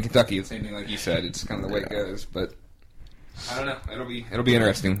guess we're getting Kentucky. The same thing like you said. It's kind of the way it goes. But I don't know. It'll be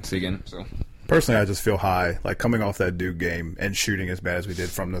interesting to see again. So Personally, I just feel high, like coming off that Duke game and shooting as bad as we did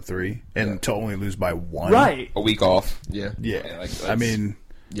from the 3, and to only lose by 1. Right. a week off. Yeah. Yeah. like, I mean,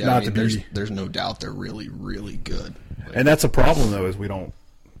 Yeah, not I mean, to be. there's no doubt they're really, really good. And that's a problem, though, is we don't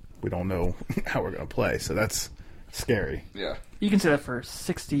know how we're going to play. So that's scary. Yeah. You can say that for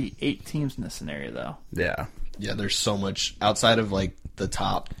 68 teams in this scenario, though. Yeah. Yeah, there's so much outside of like the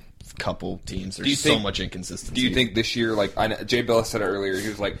top couple teams. you There's so think- much inconsistency. Do you think this year, like I know, Jay Billis said it earlier, he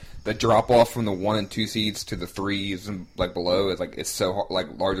was like the drop off from the 1 and 2 seeds to the 3s and like below is like it's so like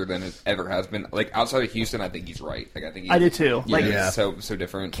larger than it ever has been. Like outside of Houston, I think he's right. Like I think I do too. Like Yeah. it's so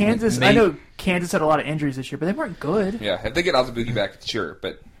different. Kansas, I know Kansas had a lot of injuries this year, but they weren't good. Yeah, if they get Azubuike back, sure,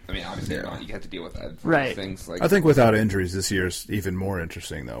 but I mean obviously they're not. You have to deal with that. Right. Things like I think without injuries, this year's even more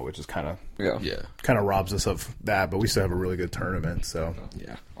interesting, though, which is kind of yeah. robs us of that. But we still have a really good tournament, so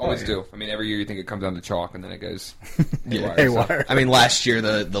Yeah. Always do. I mean, every year you think it comes down to chalk, and then it goes Yeah. haywire. I mean, last year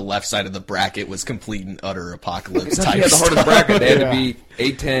the left side of the bracket was complete and utter apocalypse Kentucky type had the hardest stuff. bracket. They had Yeah. to beat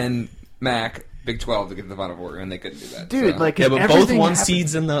A10, MAC, Big 12 to get to the Final Four, and they couldn't do that. Dude, so. like Yeah, but both everything 1 happened-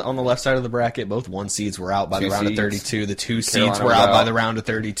 seeds on the left side of the bracket, both 1 seeds were out by the 2 round of seeds. 32. The 2 seeds Carolina were was out by out. the round of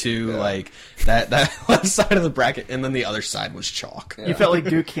 32. Yeah. Like that left side of the bracket, and then the other side was chalk. Yeah. You felt like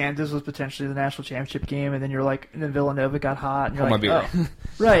Duke Kansas was potentially the national championship game, and then you're like, and then Villanova got hot, and you're Hold like, my beer. oh,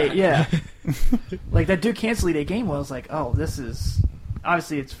 right, yeah. Like that Duke Kansas Elite Eight game was like, oh, this is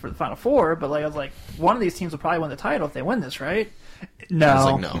obviously it's for the Final Four, but like I was like, one of these teams will probably win the title if they win this, right? No,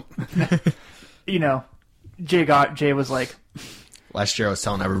 I was like, no. You know, Jay was like, Last year I was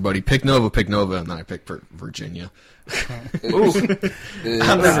telling everybody, pick Nova, and then I picked Virginia. ooh,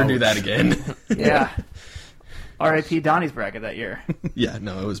 I'll never do that again. yeah. R.I.P. Donnie's bracket that year. Yeah,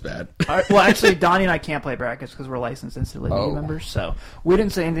 no, it was bad. All right, well, actually, Donnie and I can't play brackets because we're licensed NCAA Oh. members, so we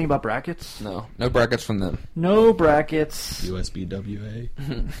didn't say anything about brackets. no brackets from them. No brackets. USBWA.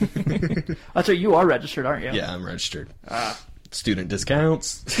 That's right. You are registered, aren't you? Yeah, I'm registered. Student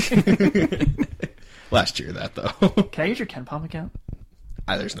discounts. Last year, that though. Can I use your Ken Palm account?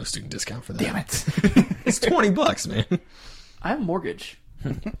 There's no student discount for that. Damn it! It's $20, man. I have a mortgage,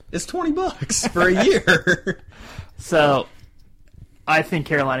 It's $20 for a year. so I think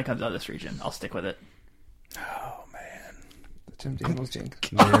Carolina comes out of this region. I'll stick with it. Tim Daniels jinx.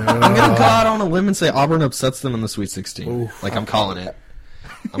 I'm gonna go out on a limb and say Auburn upsets them in the Sweet 16. Oof. Like I'm calling it.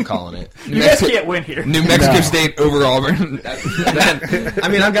 I'm calling it. You guys can't win here. New Mexico No. State over Auburn. I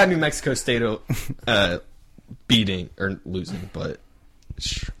mean, I've got New Mexico State beating or losing, but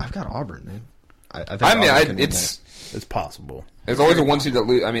I've got Auburn, man. I think I mean, Auburn can win It's possible. there's always a 1 seed that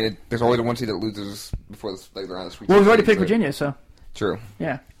loses. I mean, there's always a 1 seed that loses before the round of the Sweet Well, we've already 16, picked Virginia, so True.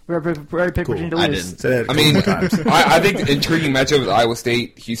 yeah, we already picked Cool. Virginia to I lose. didn't. Say that a I mean, couple more times. I think the intriguing matchup is Iowa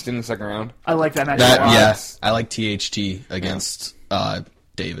State, Houston in the second round. I like that matchup. that. a lot. Yeah, I like THT against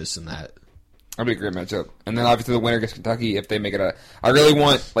Davis in that. That'd be a great matchup. And then obviously the winner gets Kentucky if they make it a. I really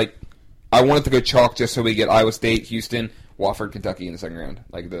want I want it to go chalk just so we get Iowa State, Houston, Wofford, Kentucky in the second round.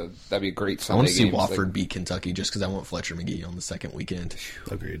 That'd be a great I Sunday want to see games. Wofford beat Kentucky just because I want Fletcher McGee on the second weekend.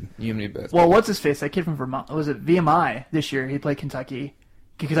 Agreed. You and me both. Well, what's his face? That kid from Vermont. Was it VMI this year? He played Kentucky.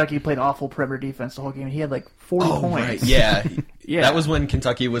 Kentucky played awful perimeter defense the whole game. He had like 40 points. Right. Yeah. Yeah. That was when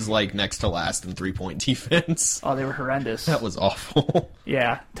Kentucky was like next to last in 3-point defense. Oh, they were horrendous. That was awful.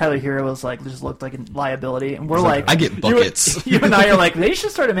 Yeah, Tyler Hero was like just looked like a liability, and we're like, I get buckets. You and I are like, they should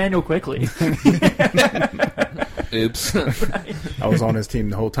start Emmanuel quickly. Oops. I was on his team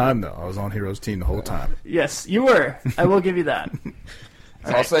the whole time, though. I was on Hero's team the whole time. Yes, you were. I will give you that.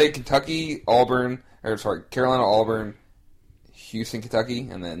 So I'll say Kentucky, Auburn, Carolina, Auburn, Houston, Kentucky,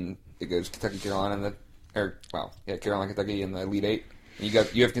 and then it goes Kentucky, Carolina, Carolina, Kentucky in the Elite Eight. And you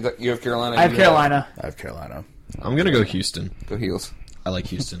have Carolina. I have you Carolina. I have Carolina. I'm going to go Houston. Go Heels. I like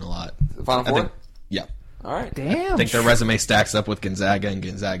Houston a lot. The Final I Four. think, yeah. All right. Damn. I think their resume stacks up with Gonzaga, and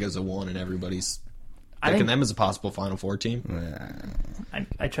Gonzaga's a 1, and everybody's picking think- them as a possible Final Four team.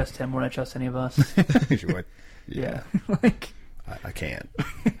 I trust him more than I trust any of us. Yeah. Like, I can't.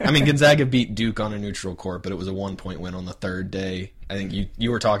 I mean, Gonzaga beat Duke on a neutral court, but it was a 1-point win on the third day. I think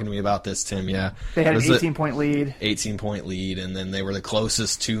you were talking to me about this, Tim. Yeah, they had It an was a 18-point lead 18-point lead, and then they were the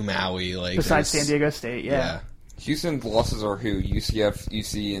closest to Maui. Like besides there's- San Diego State. Yeah. Houston's losses are who? UCF,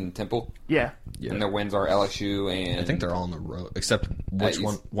 UC, and Temple. Yeah. Yeah. And their wins are LSU and I think they're all on the road, except which East-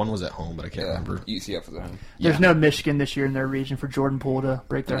 one? One was at home, but I can't remember. UCF is at home. There's no Michigan this year in their region for Jordan Poole to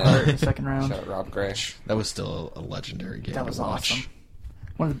break their Yeah. heart in the second round. Shout out Rob Gray. That was still a legendary game. That was to watch.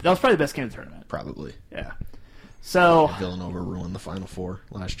 awesome. That was probably the best game of the tournament. Probably. Yeah. So, Villanova ruined the Final Four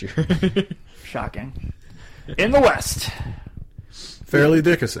last year. shocking. In the West, Fairleigh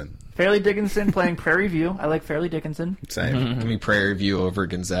Dickinson. Fairleigh Dickinson playing Prairie View. I like Fairleigh Dickinson. Same. Give me Prairie View over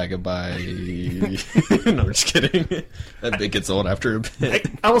Gonzaga by. No, I'm just kidding. That bit gets old after a bit.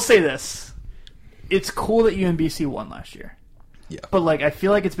 I will say this. It's cool that UMBC won last year. Yeah. But, like, I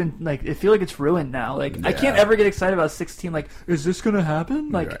feel like it's been, like, it's ruined now. Like, I can't Yeah. ever get excited about 16. Like, is this going to happen?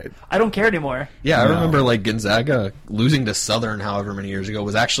 Like, Right. I don't care anymore. Yeah, I No. remember like Gonzaga losing to Southern however many years ago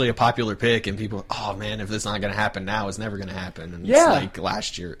was actually a popular pick, and people, oh man, if this is not going to happen now, it's never going to happen. And Yeah. it's like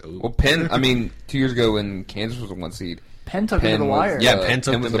last year. Ooh. Well, Penn. I mean, 2 years ago when Kansas was a 1 seed, Penn took it to the wire. Yeah, Penn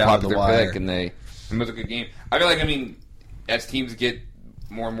took was them a down to the popular wire. pick, and it was a good game. I feel like, I mean, as teams get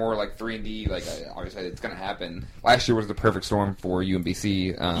more and more like 3-D, like obviously it's going to happen. Last year was the perfect storm for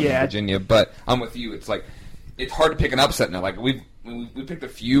UMBC, Yeah. Virginia. But I'm with you. It's like it's hard to pick an upset now. Like we picked a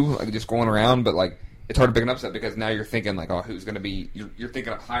few, like just going around, but like it's hard to pick an upset because now you're thinking like, oh, who's going to be? You're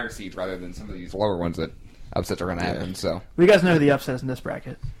thinking of higher seeds rather than some of these lower ones that upsets are going to happen. So Well, you guys know who the upset is in this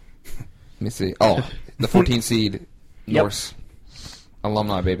bracket. let me see. Oh, the 14 seed Yep. Norse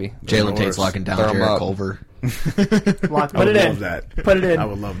alumni, baby. Jalen Tate's Norris. locking down Throw 'em Jared up. Culver. Lock, I put would it in. love that. Put it in. I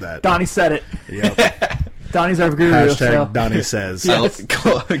would love that. Donnie said it. Yep. Donnie's our guru. Hashtag So. Donnie says. Yeah.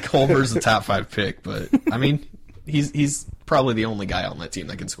 Culver's the top 5 pick, but I mean, he's probably the only guy on that team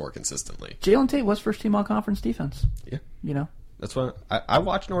that can score consistently. Jalen Tate was first team all conference defense. Yeah. You know? That's what I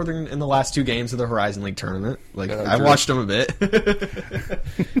watched Northern in the last 2 games of the Horizon League tournament. Like Yeah, I true. watched them a bit.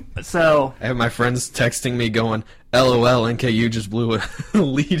 So, I have my friends texting me going, "LOL, NKU just blew a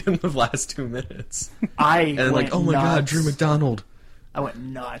lead in the last 2 minutes," I and went like, "Oh my God, nuts. Drew McDonald." I went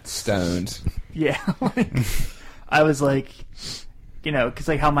nuts. Stones. Yeah. Like, I was like, you know, because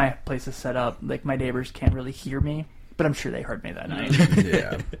like how my place is set up, like my neighbors can't really hear me, but I'm sure they heard me that night.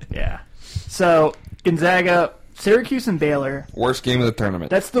 Yeah. Yeah. So, Gonzaga, Syracuse, and Baylor. Worst game of the tournament.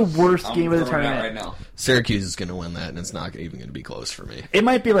 That's the worst I'm game of the throwing it out tournament. right now. Syracuse is going to win that, and it's not even going to be close for me. It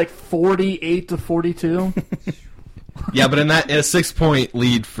might be like 48-42. Yeah, but in a 6-point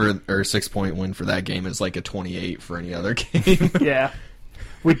lead or 6-point win for that game is like a 28 for any other game. Yeah.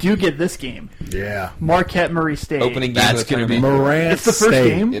 We do get this game. Yeah. Marquette Murray State. Opening game That's of the gonna be- tournament. Morant It's the first State.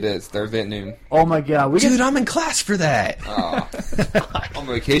 game? It is Thursday at noon. Oh my god. We Dude, get, I'm in class for that. Oh. I'm on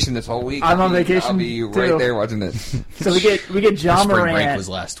vacation this whole week. I'm on I'll be- vacation, I'll be too. right there watching it. so we get John Spring break Morant. was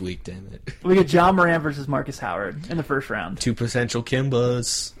last week, damn it. We get John Morant versus Marcus Howard in the first round. 2 potential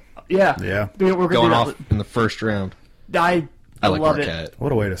Kimbas Yeah. Yeah. We're gonna going do off that. in the first round. I like love it. Marquette.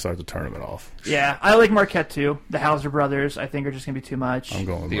 What a way to start the tournament off. Yeah, I like Marquette too. The Hauser brothers, I think, are just gonna be too much. I'm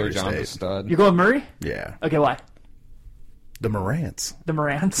going with Theo Murray John's a State. stud. You going Murray? Yeah. Okay, why? The Morants. The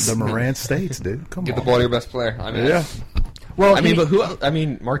Morants. The Morant States, dude. Come Give on. the ball to your best player. I mean, Yeah. Well, I mean, but who else? I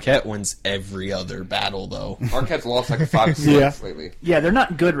mean, Marquette wins every other battle, though. Marquette's lost like 5 6 Yeah. lately. yeah, they're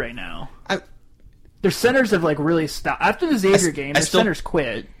not good right now. I Their centers have like really stopped after the Xavier game. Their centers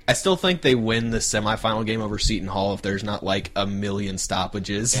quit. still think they win the semifinal game over Seton Hall if there's not like a million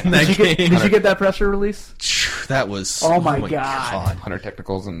stoppages in that Did you, game. did you get that pressure release, That was Oh my God. 100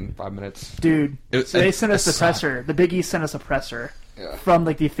 technicals in 5 minutes. dude? So they sent us the sucked. presser. The Big East sent us a presser Yeah. from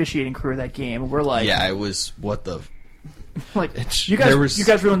like the officiating crew of that game. We're like, Yeah, it was what the. like It's- you there was-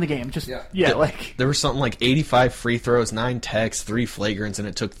 guys ruined the game. Just Yeah. like There was something like 85 free throws, 9 techs, 3 flagrants, and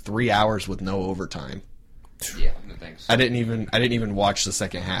it took 3 hours with no overtime. Yeah, no thanks. I didn't even watch the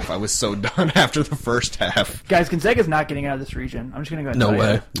second half. I was so done after the first half. guys, Gonzaga's not getting out of this region. I'm just gonna go. and No tell you.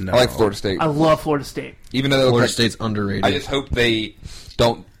 way. No. I like Florida State. I love Florida State. Even though they look Florida like, State's underrated. I just hope they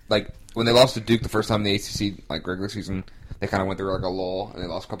don't like when they lost to Duke the first time in the ACC like regular season. They kind of went through like a lull and they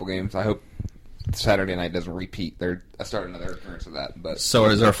lost a couple games. I hope Saturday night doesn't repeat. I started another occurrence of that. But So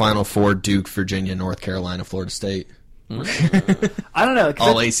is our final 4 Duke, Virginia, North Carolina, Florida State? I don't know. 'cause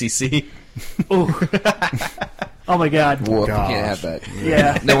All that's- ACC? Ooh. Oh my God. woof, we Gosh. can't have that.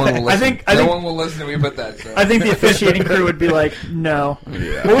 Yeah. No one will listen. I think one will listen if we put that. So. I think the officiating crew would be like, no.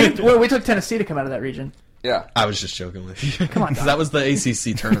 Yeah. Well, we took Tennessee to come out of that region. Yeah. I was just joking with you. Come on, 'Cause Doc. that was the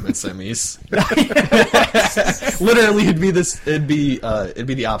ACC tournament semis. Literally, it'd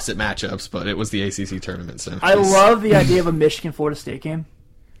be the opposite matchups, but it was the ACC tournament semis. I love the idea of a Michigan-Florida State game.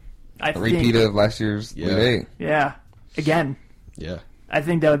 I A think, repeat of last year's Yeah. Elite Eight. yeah. Again, Yeah. I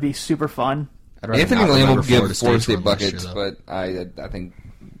think that would be super fun. I'd rather Anthony not Lamb will remember give Florida State's State run last year, buckets, though. but I think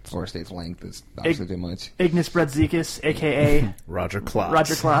Florida State's length is obviously too much. Ignis Bredzikis, a.k.a. Roger Klotz.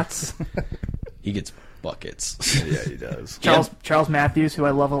 Roger Klotz. He gets buckets. Yeah, he does. Charles Matthews, who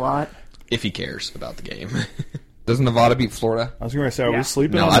I love a lot. If he cares about the game. Doesn't Nevada beat Florida? I was going to say, are Yeah. we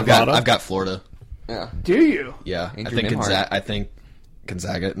sleeping No, on I've Nevada? got Florida. Yeah. Do you? Yeah, Andrew I Nembhard. think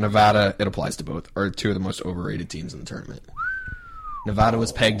Gonzaga, Nevada. It applies to both. Are two of the most overrated teams in the tournament. Nevada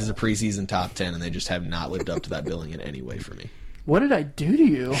was pegged as a preseason top 10, and they just have not lived up to that billing in any way for me. What did I do to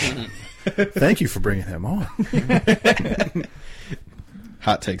you? Thank you for bringing him on.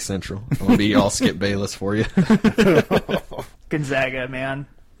 Hot Take Central. I'm gonna be all Skip Bayless for you. Gonzaga, man.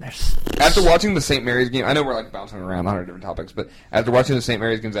 There's After watching the St. Mary's game, I know we're like bouncing around 100 different topics, but after watching the St.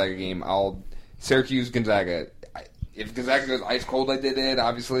 Mary's Gonzaga game, Syracuse Gonzaga. If Gonzaga goes ice cold like they did,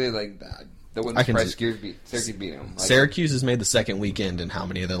 obviously, like that wouldn't I can surprise see- Syracuse beat them. Like, Syracuse has made the second weekend in how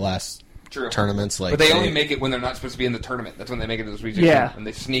many of the last True. tournaments? Like, But they only make it when they're not supposed to be in the tournament. That's when they make it to the Sweet 16. Yeah. And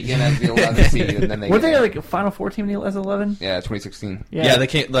they sneak in as the 11th seed, and then they were get they in. like a Final Four team in the 11? Yeah, 2016. yeah, they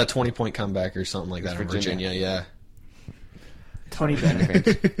can't that 20-point comeback or something like that in Virginia. Virginia. Yeah, Tony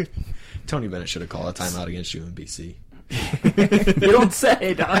Bennett. Tony Bennett should have called a timeout against UMBC. You don't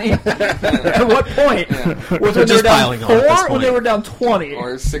say, Donnie. At what point? Was it Just they were down piling on at this 4 or point. they were down 20?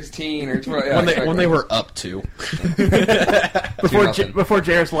 Or 16 or 12. Yeah, When they exactly. were up to. Before 2-0. before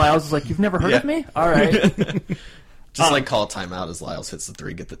Jairus Lyles was like, "You've never heard of Yeah. me? All right." Just like call a timeout as Lyles hits the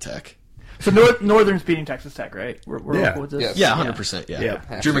three, get the tech. So Northern's beating Texas Tech, right? We're Yeah. local with this. Yes. Yeah, 100%. Yeah.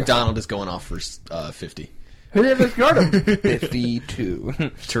 Yeah. Drew McDonald is going off for 50. Who did they guard him? 52.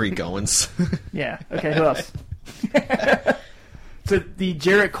 Tariq Owens. Yeah. Okay. Who else? So the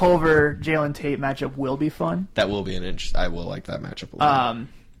Jarrett Culver Jalen Tate matchup will be fun. That will be an inch. I will like that matchup a lot.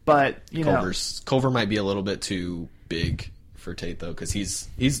 But you know, Culver might be a little bit too big for Tate though, because he's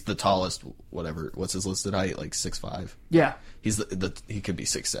the tallest. What's his listed height? Like 6'5". yeah, He's he could be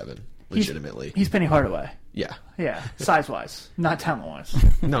 6'7". Legitimately. he's Penny Hardaway. Yeah. Yeah, size wise, not talent wise.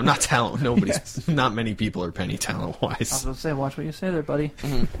 No, not talent. Nobody's. Yes. Not many people are penny talent I was wise. going to say, watch what you say there, buddy.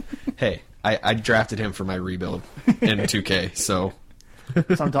 Hey, I drafted him for my rebuild in 2K, so That's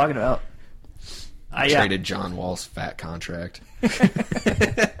what I'm talking about. Yeah, traded John Wall's fat contract.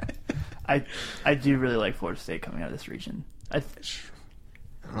 I do really like Florida State coming out of this region.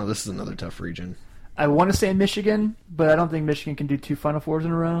 Oh, this is another tough region. I want to say Michigan, but I don't think Michigan can do 2 Final Fours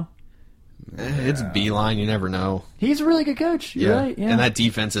in a row. It's Beeline. You never know. He's a really good coach. You're right. Yeah. And that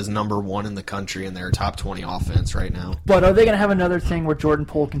defense is number 1 in the country, and they're a top 20 offense right now. But are they going to have another thing where Jordan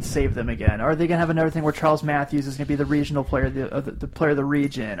Poole can save them again? Are they going to have another thing where Charles Matthews is going to be the regional player, the player of the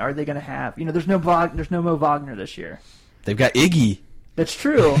region? Are they going to have? There's no Mo Wagner this year. They've got Iggy. That's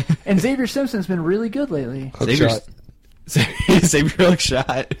true. And Xavier Simpson's been really good lately. Xavier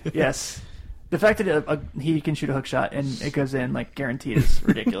shot. Yes. The fact that he can shoot a hook shot and it goes in like guaranteed is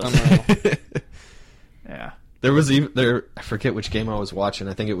ridiculous. Yeah. There was I forget which game I was watching.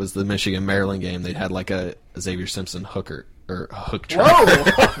 I think it was the Michigan-Maryland game. They had like a Xavier Simpson hooker or a hook tracker.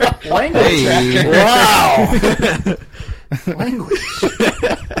 Whoa! Language. Hey. Wow. Language.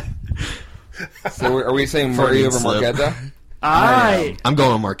 So are we saying Murray Freudian over slip. Marquette, though? I'm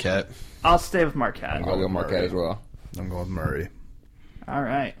going with Marquette. I'll stay with Marquette. I'll go Marquette as well. I'm going with Murray. All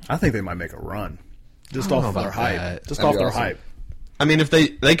right. I think they might make a run. Just I don't off know their about hype. that. Just That'd off be their awesome. hype. I mean, if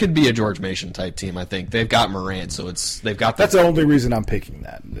they could be a George Mason type team, I think they've got Morant, so they've got That's the only reason I'm picking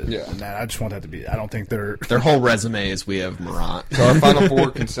that. Yeah. And I just want that to be. I don't think they're. their whole resume is we have Morant. So our Final Four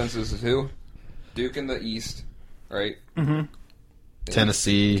consensus is who? Duke in the East, right?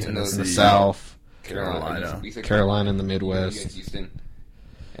 Tennessee in the Tennessee. South, Carolina. We said Carolina in the You Midwest. guys Houston.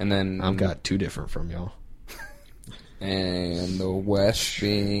 And then I've got 2 different from y'all. and the West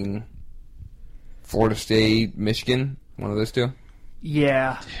being Florida State, Michigan, one of those two.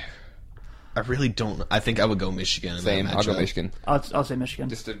 Yeah. I really don't. I think I would go Michigan. In Same. that I'll go matchup. Michigan I'll say Michigan.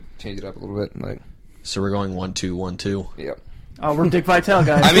 just to change it up a little bit. Like, So we're going 1-2, 1-2. yep. Oh, we're Dick Vitale,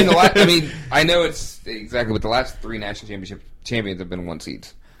 guys. I mean, I know it's exactly, but the last 3 national championship champions have been 1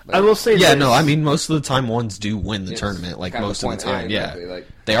 seeds. Like, I will say Yeah, this. no, I mean most of the time ones do win the It's tournament. Like kind of most the of the point, time, yeah, yeah. exactly, like-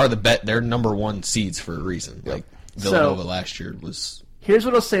 They are they're number 1 seeds for a reason. Like Villanova last year was. Here's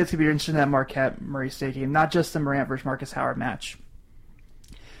what I'll say. It's going to be interesting in that Marquette Murray State game. Not just the Morant versus Marcus Howard match.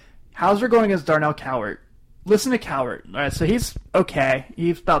 Hauser going against Darnell Cowart. Listen to Cowart. All right, so he's okay.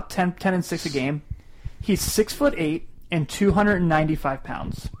 He's about 10 and 6 a game. He's 6'8" and 295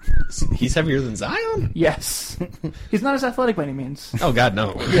 pounds. He's heavier than Zion? Yes. He's not as athletic by any means. Oh God,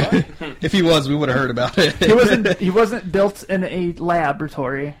 no. If he was, we would have heard about it. He wasn't built in a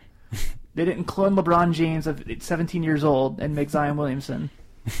laboratory. They didn't clone LeBron James of 17 years old and make Zion Williamson.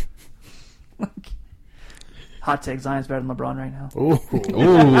 Hot take, Zion's better than LeBron right now. Ooh,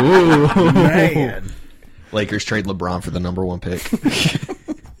 man. Lakers trade LeBron for the number 1 pick.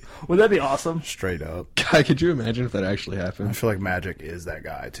 Would that be awesome? Straight up. God, could you imagine if that actually I happened? feel like Magic is that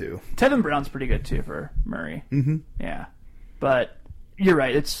guy too. Tevin Brown's pretty good too for Murray. Mm-hmm. Yeah, but you're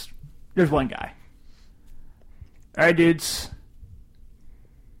right. There's one guy. All right, dudes.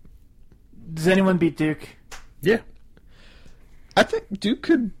 Does anyone beat Duke? Yeah, I think Duke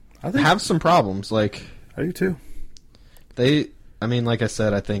could I think have some problems. Like I do too. Like I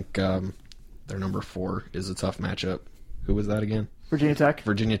said, I think their number 4 is a tough matchup. Who was that again? Virginia Tech.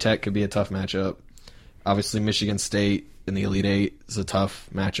 Virginia Tech could be a tough matchup. Obviously, Michigan State in the Elite Eight is a tough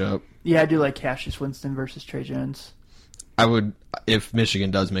matchup. Yeah, I do like Cassius Winston versus Trey Jones. I would, if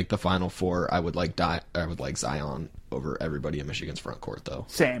Michigan does make the Final Four, I would like Zion over everybody in Michigan's front court, though.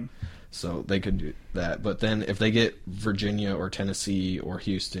 Same. So they could do that. But then if they get Virginia or Tennessee or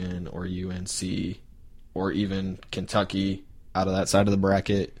Houston or UNC or even Kentucky out of that side of the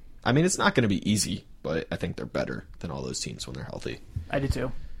bracket, I mean, it's not going to be easy, but I think they're better than all those teams when they're healthy. I do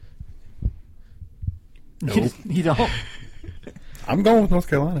too. Nope. You don't. I'm going with North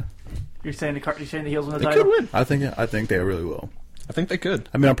Carolina. You're saying the Heels win the They title? could win. I think they really will. I think they could.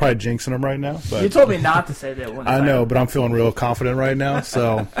 I mean, I'm probably jinxing them right now, but You told me not to say they won the I title. know, but I'm feeling real confident right now.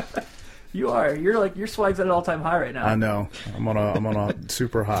 So You are. Your swag's at an all-time high right now. I know I'm on a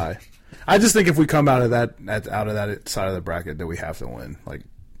super high. I just think if we come out of that side of the bracket, that we have to win. Like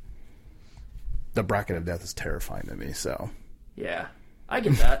the bracket of death is terrifying to me. So, Yeah, I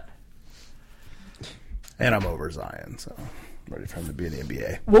get that. and I'm over Zion, so I'm ready for him to be in the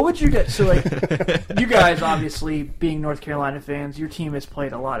NBA. What would you get? So, like, you guys, obviously, being North Carolina fans, your team has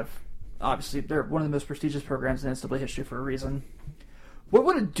played a lot of. Obviously, they're one of the most prestigious programs in NCAA history for a reason. What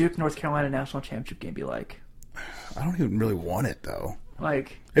would a Duke North Carolina national championship game be like? I don't even really want it though.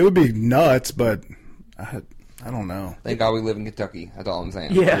 Like, It would be nuts, but I don't know. Thank God we live in Kentucky. That's all I'm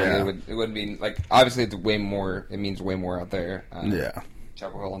saying. Yeah. It wouldn't be like obviously it's way more. It means way more out there. Yeah.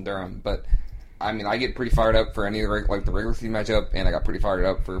 Chapel Hill and Durham, but I mean I get pretty fired up for any of the the regular season matchup, and I got pretty fired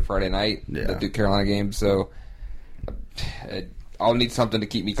up for Friday night, the Duke Carolina game. So I'll need something to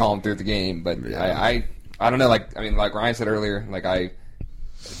keep me calm through the game. But Yeah. I don't know. Like Ryan said earlier,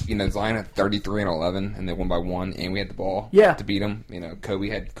 Zion had 33 and 11, and they won by 1, and we had the ball to beat them. Kobe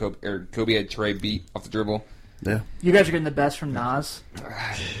had Trey beat off the dribble. Yeah. you guys are getting the best from Nas.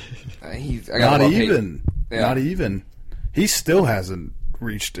 Not even. Yeah. Not even. He still hasn't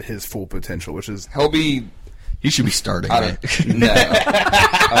reached his full potential, which is He'll be. He should be starting. I Right? don't, no.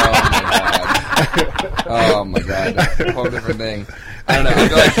 Oh my god. Whole different thing. I don't know. I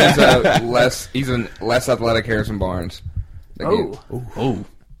feel like he's a less athletic Harrison Barnes. Oh,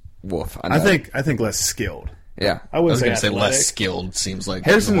 Woof. I think less skilled. Yeah. I I wouldn't was say going to say athletic. less skilled. Seems like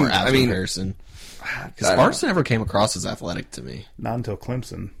Harrison, more athletic I mean- Harrison. I Because don't Barnes never came across as athletic to me. Not until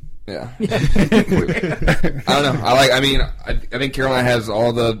Clemson. Yeah. I don't know. I think Carolina has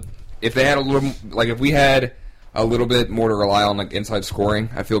all the. If they had a little, if we had a little bit more to rely on, inside scoring,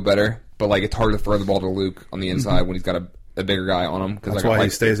 I feel better. But it's hard to throw the ball to Luke on the inside when he's got a bigger guy on him. That's why he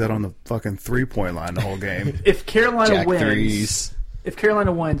stays out on the fucking 3-point line the whole game. If Carolina Jack wins, threes.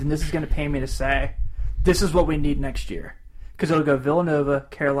 and this is going to pain me to say, this is what we need next year. Because it'll go Villanova,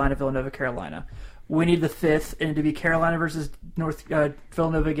 Carolina, Villanova, Carolina. We need the 5th, and to be Carolina versus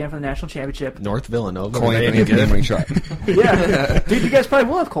Villanova again for the national championship. North Villanova. Cole Are they Anthony any good? winning shot. Yeah. Dude, you guys probably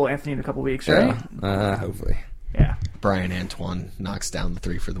will have Cole Anthony in a couple weeks, right? Hopefully. Yeah. Brian Antoine knocks down the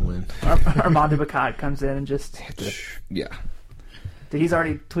 3 for the win. Armando Bacot comes in and just... Yeah. Dude, he's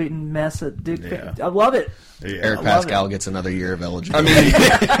already tweeting mess at Duke. Yeah. I love it. Yeah. Eric love Pascal gets another year of eligibility.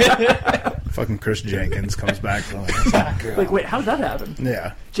 I mean, Fucking Chris Jenkins comes back. Like, wait, how did that happen?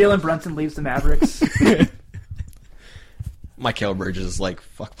 Yeah. Jalen Brunson leaves the Mavericks. Mikal Bridges is like,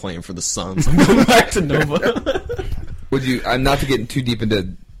 fuck playing for the Suns. I'm going back to Nova. would you? I'm not to get too deep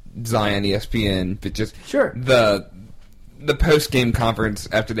into Zion, ESPN, but just Sure. the post game conference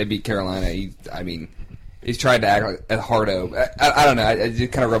after they beat Carolina. He's tried to act like a hardo. I don't know. It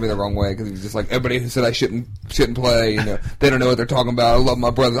just kind of rubbed me the wrong way because he was just like everybody who said I shouldn't play. They don't know what they're talking about. I love my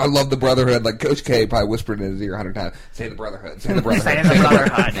brothers. I love the brotherhood. Like Coach K probably whispered in his ear 100 times. Say the brotherhood. Say the brotherhood. Say the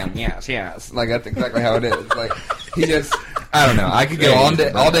brotherhood. Yes. That's exactly how it is. Like he just. I don't know. I could go all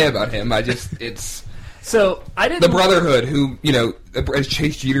day about him. It's. So, I didn't... The Brotherhood, who, is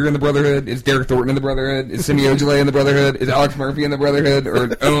Chase Jeter in the Brotherhood? Is Derek Thornton in the Brotherhood? Is Simi Ojeleye in the Brotherhood? Is Alex Murphy in the Brotherhood?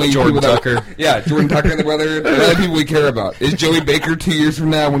 Or only Jordan people that- Tucker. Yeah, Jordan Tucker in the Brotherhood. Or other people we care about. Is Joey Baker 2 years from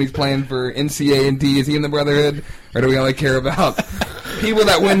now when he's playing for NCA&T, is he in the Brotherhood? Or do we only care about People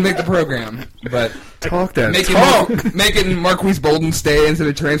that win make the program, but Talk that talk. making Marquise Bolden stay instead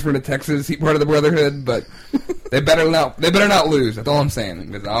of transferring to Texas, he part of the Brotherhood. But they better not lose. That's all I'm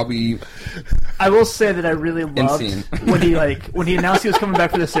saying. Because I will say that I really loved Insane. when he announced he was coming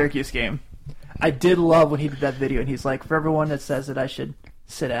back for the Syracuse game. I did love when he did that video, and he's like, for everyone that says that I should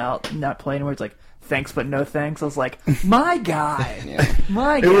sit out and not play anymore, it's like, thanks but no thanks. I was like, my guy. Yeah.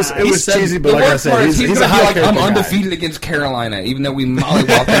 My It guy. was cheesy, but The like I worst said, part is he's gonna a be high like, I'm character guy. undefeated against Carolina, even though we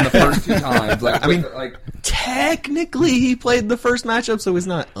mollywopped them the first 2 times. Like, I mean, like Technically, he played the first matchup, so he's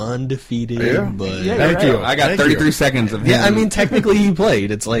not undefeated. Yeah. But Yeah, Thank you're you. right. I got Thank 33 you. seconds of him. yeah, I mean, technically he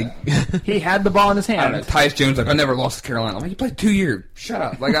played. It's like He had the ball in his I don't know. hand. Tyus Jones, like, I never lost to Carolina. I'm like, you played 2 years. Shut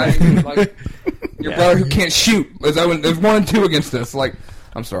up. Like, your brother who can't shoot. There's 1 and 2 against us. Like,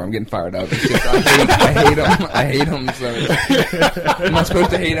 I'm sorry, I'm getting fired up. It's just, I hate him. So I'm not supposed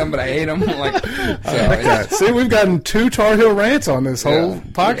to hate him, but I hate him. Like, so Yeah. See, we've gotten 2 Tar Heel rants on this whole Yeah.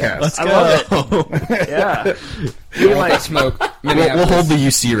 podcast. I love it. Yeah. I want that smoke. we'll hold the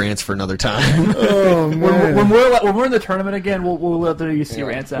UC rants for another time. Oh, man. When we're in the tournament again, we'll let the UC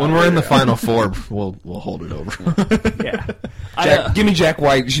rants out. When we're in the Final Four, we'll hold it over. Yeah. Give me Jack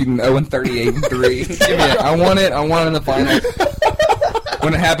White shooting 0 and 38 and 3. Give me it. I want it. I want it in the finals.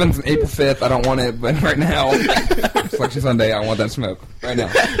 When it happens on April 5th, I don't want it, but right now, Selection Sunday, I want that smoke. Right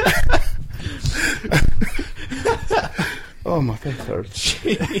now. Oh, my face hurts.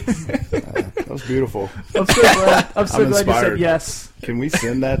 That was beautiful. I'm so glad. I'm so I'm glad you said inspired. yes. Can we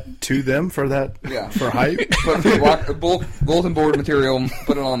send that to them for that? Yeah. For hype? Put bulletin board material,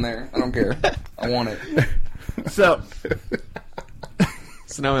 put it on there. I don't care. I want it. So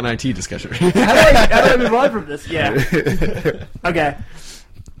So now an IT discussion. how do I move on from this? Yeah. Okay.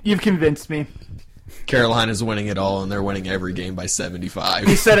 You've convinced me. Carolina's winning it all, and they're winning every game by 75.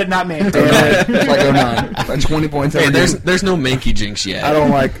 You said it, not me. It's like 09. By 20 points Hey, every game. there's no Mankey jinx yet. I don't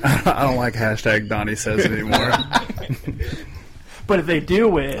like hashtag Donnie says it anymore. But if they do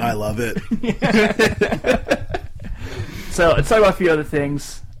win, I love it. so let's talk about a few other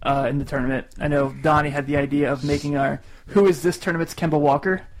things in the tournament. I know Donnie had the idea of making our Who Is This Tournament's Kemba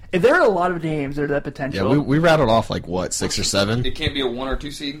Walker. And there are a lot of names that are that Yeah, potential. we rattled off like what, 6 or 7? It can't be a 1 or 2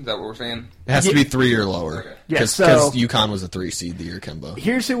 seed? Is that what we're saying? It has to be 3 or lower. Okay. Yeah, Because so- UConn was a 3 seed the year Kemba.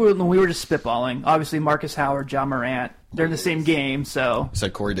 Here's who when we were just spitballing. Obviously, Marcus Howard, John Morant. They're in the same game, so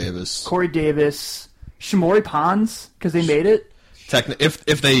Said Corey Davis. Corey Davis, Shamori Pons, because they made it.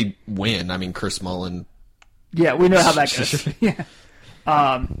 If they win, I mean Chris Mullen. Yeah, we know how that goes.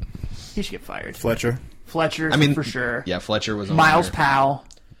 Yeah. He should get fired. Fletcher. Fletcher, I mean, for sure. Yeah, Fletcher was on Miles there. Powell.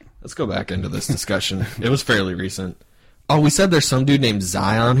 Let's go back into this discussion. It was fairly recent. Oh, we said there's some dude named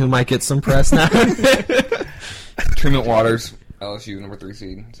Zion who might get some press now. Tremont Waters, LSU, number 3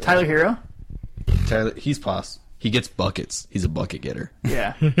 seed. So. Tyler Hero. Tyler, he's pos. He gets buckets. He's a bucket getter.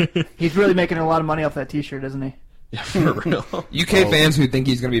 Yeah. He's really making a lot of money off that T-shirt, isn't he? Yeah, for real. UK fans who think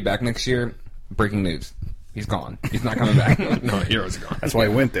he's going to be back next year, breaking news. He's gone. He's not coming back. No, Hero's gone. That's why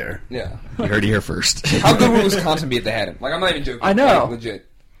he went there. Yeah. You heard it here first. How good would Wisconsin be if they had him? Like, I'm not even joking. I know. Like, legit.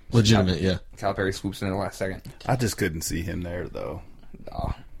 Legitimate, yeah. Calipari swoops in the last second. I just couldn't see him there, though.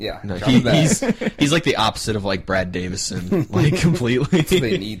 Oh, yeah. No, Drop it back. he's like the opposite of like Brad Davison, like completely. That's what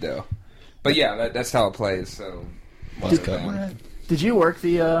they need, though. But yeah, that's how it plays. So, Buzz cut. Did you work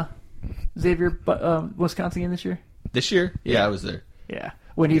the Xavier Wisconsin game this year? This year, yeah, I was there. Yeah.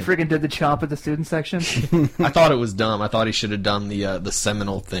 When he freaking did the chomp at the student section. I thought it was dumb. I thought he should have done the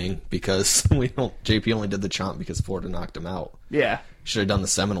Seminole thing because JP only did the chomp because Florida knocked him out. Yeah. Should have done the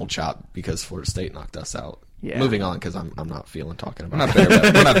Seminole chop because Florida State knocked us out. Yeah. Moving on because I'm not feeling talking about I'm not it. bitter about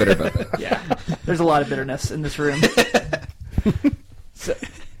it. We're not bitter about that. Yeah. There's a lot of bitterness in this room. So,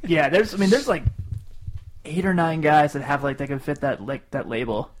 yeah, there's like 8 or 9 guys that have like they can fit that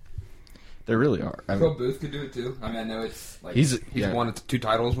label. There really are. I Phil mean, Booth could do it too. I mean, I know it's like He's- he's yeah. won 2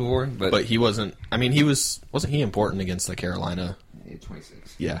 titles before, but he wasn't. I mean, wasn't he important against the Carolina?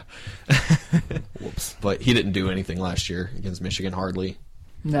 26. Yeah. Whoops. But he didn't do anything last year against Michigan hardly.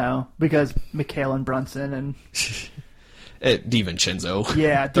 No, because Mikhail Brunson and DiVincenzo.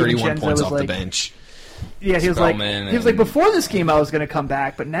 Yeah, 31 DiVincenzo points was off like- the bench. yeah, he was Spellman like and- before this game I was going to come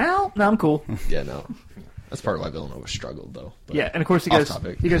back, but now I'm cool. Yeah, no. That's part of why Villanova struggled, though. But Yeah, and of course he off goes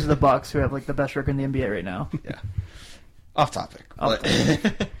topic. to the Bucks, who have like the best record in the NBA right now. Yeah. Off topic. Off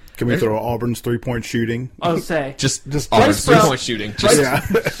But- Can we throw Auburn's 3-point shooting? I'll say just Bryce Brown- three-point shooting. Just,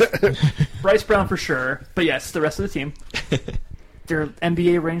 Yeah. Bryce Brown for sure, but yes, the rest of the team. Their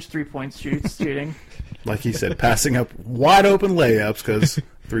NBA range 3-point shooting. Like he said, passing up wide open layups because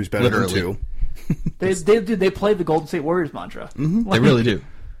 3's better Literally. than 2. They play the Golden State Warriors mantra. They really do.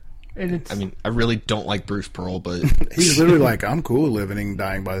 And it's, I mean, I really don't like Bruce Pearl, but He's literally like, I'm cool living and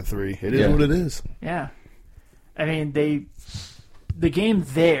dying by the 3. It is Yeah. what it is. yeah. I mean, the game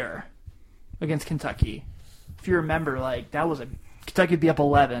there against Kentucky, if you remember, like, that was Kentucky would be up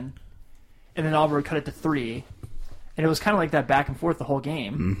 11, and then Auburn would cut it to 3, and it was kind of like that back and forth the whole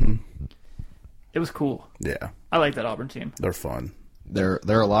game. Mm-hmm. It was cool. Yeah, I like that Auburn team. they're fun. they're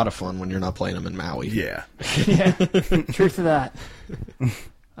a lot of fun when you're not playing them in Maui. Yeah. Yeah, truth to that.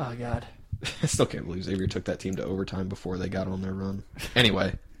 Oh, God. I still can't believe Xavier took that team to overtime before they got on their run.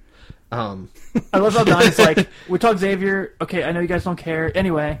 Anyway, I love how Donnie's like, we talk Xavier. Okay, I know you guys don't care.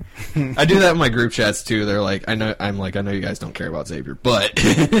 Anyway, I do that in my group chats too. They're like, I know you guys don't care about Xavier, but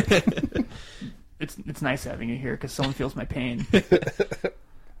it's nice having you here because someone feels my pain.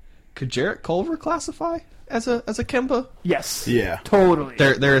 could Jarrett Culver classify as a Kemba? Yes. Yeah. Totally.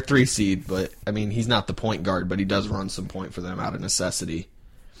 They're a 3 seed, but I mean he's not the point guard, but he does run some point for them out of necessity.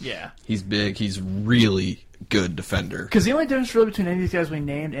 Yeah. He's big. He's really good defender. Because the only difference really between any of these guys we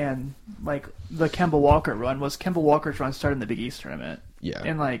named and like the Kemba Walker run was Kemba Walker's run started in the Big East tournament. Yeah.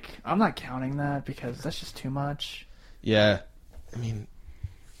 And like I'm not counting that because that's just too much. Yeah, I mean,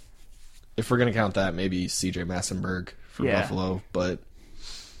 if we're gonna count that, maybe C.J. Massenberg for Yeah. Buffalo, but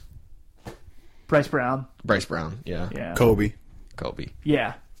Bryce Brown. Bryce Brown, yeah, Yeah. Kobe.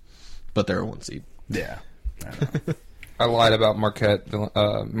 Yeah. but they're a 1 seed. Yeah. I know. I lied about Marquette,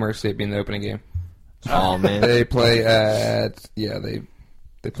 Murray State being the opening game. Oh man, They play at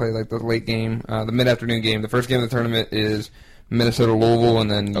they play like the late game, the mid afternoon game. The first game of the tournament is Minnesota Louisville,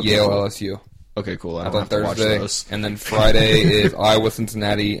 and then Okay. Yale LSU. okay, cool. I That's don't on have to watch Thursday, those. and then Friday is Iowa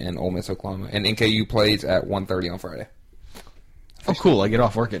Cincinnati and Ole Miss Oklahoma, and NKU plays at 1:30 on Friday. Oh, cool! I get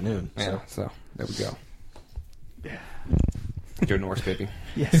off work at noon. Yeah, so there we go. Joe Norris, baby.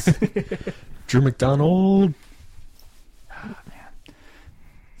 Yes. Drew McDonald.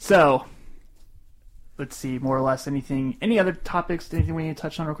 So, let's see, more or less anything. Any other topics? Anything we need to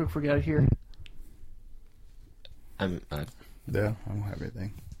touch on real quick before we get out of here? Yeah, I don't have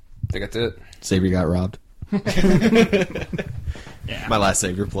anything. I think that's it. Xavier got robbed. Yeah. My last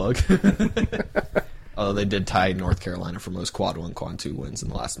Xavier plug. Although they did tie North Carolina for most quad 1, quad 2 wins in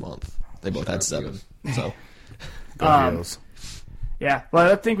the last month. They both had 7. So Go Heels. Yeah.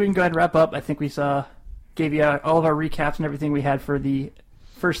 Well, I think we can go ahead and wrap up. I think we gave you all of our recaps and everything we had for the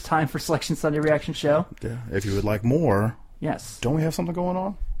first time for Selection Sunday reaction show. Yeah. If you would like more, Yes. don't we have something going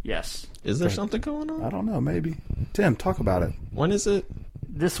on? Yes. is there something going on? I don't know. Maybe. Tim, talk about it. When is it?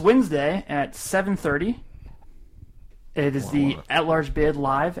 This Wednesday at 7:30, it is the at-large bid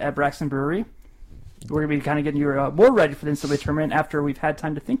live at Braxton Brewery. We're going to be kind of getting you more ready for the NCAA tournament after we've had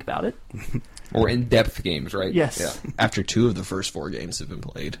time to think about it. Or in-depth games, right? Yes. Yeah. After 2 of the first 4 games have been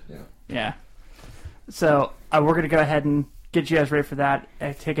played. Yeah. So we're going to go ahead and get you guys ready for that.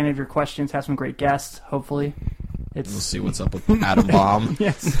 Take any of your questions. Have some great guests, hopefully. We'll see what's up with Adam Baum.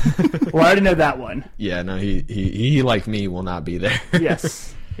 Yes. Well, I already know that one. Yeah, no, he like me will not be there.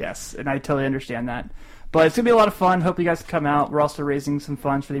 Yes. Yes. And I totally understand that. But it's going to be a lot of fun. Hope you guys can come out. We're also raising some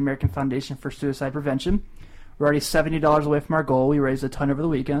funds for the American Foundation for Suicide Prevention. We're already $70 away from our goal. We raised a ton over the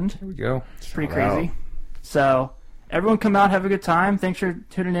weekend. Here we go. It's pretty Shout crazy. out. So everyone come out, have a good time. Thanks for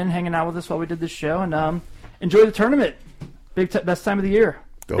tuning in, hanging out with us while we did this show. And enjoy the tournament. Best time of the year.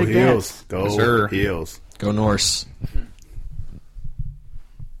 Go Big Heels. dance. Go Yes, sir. Heels. Go Norse.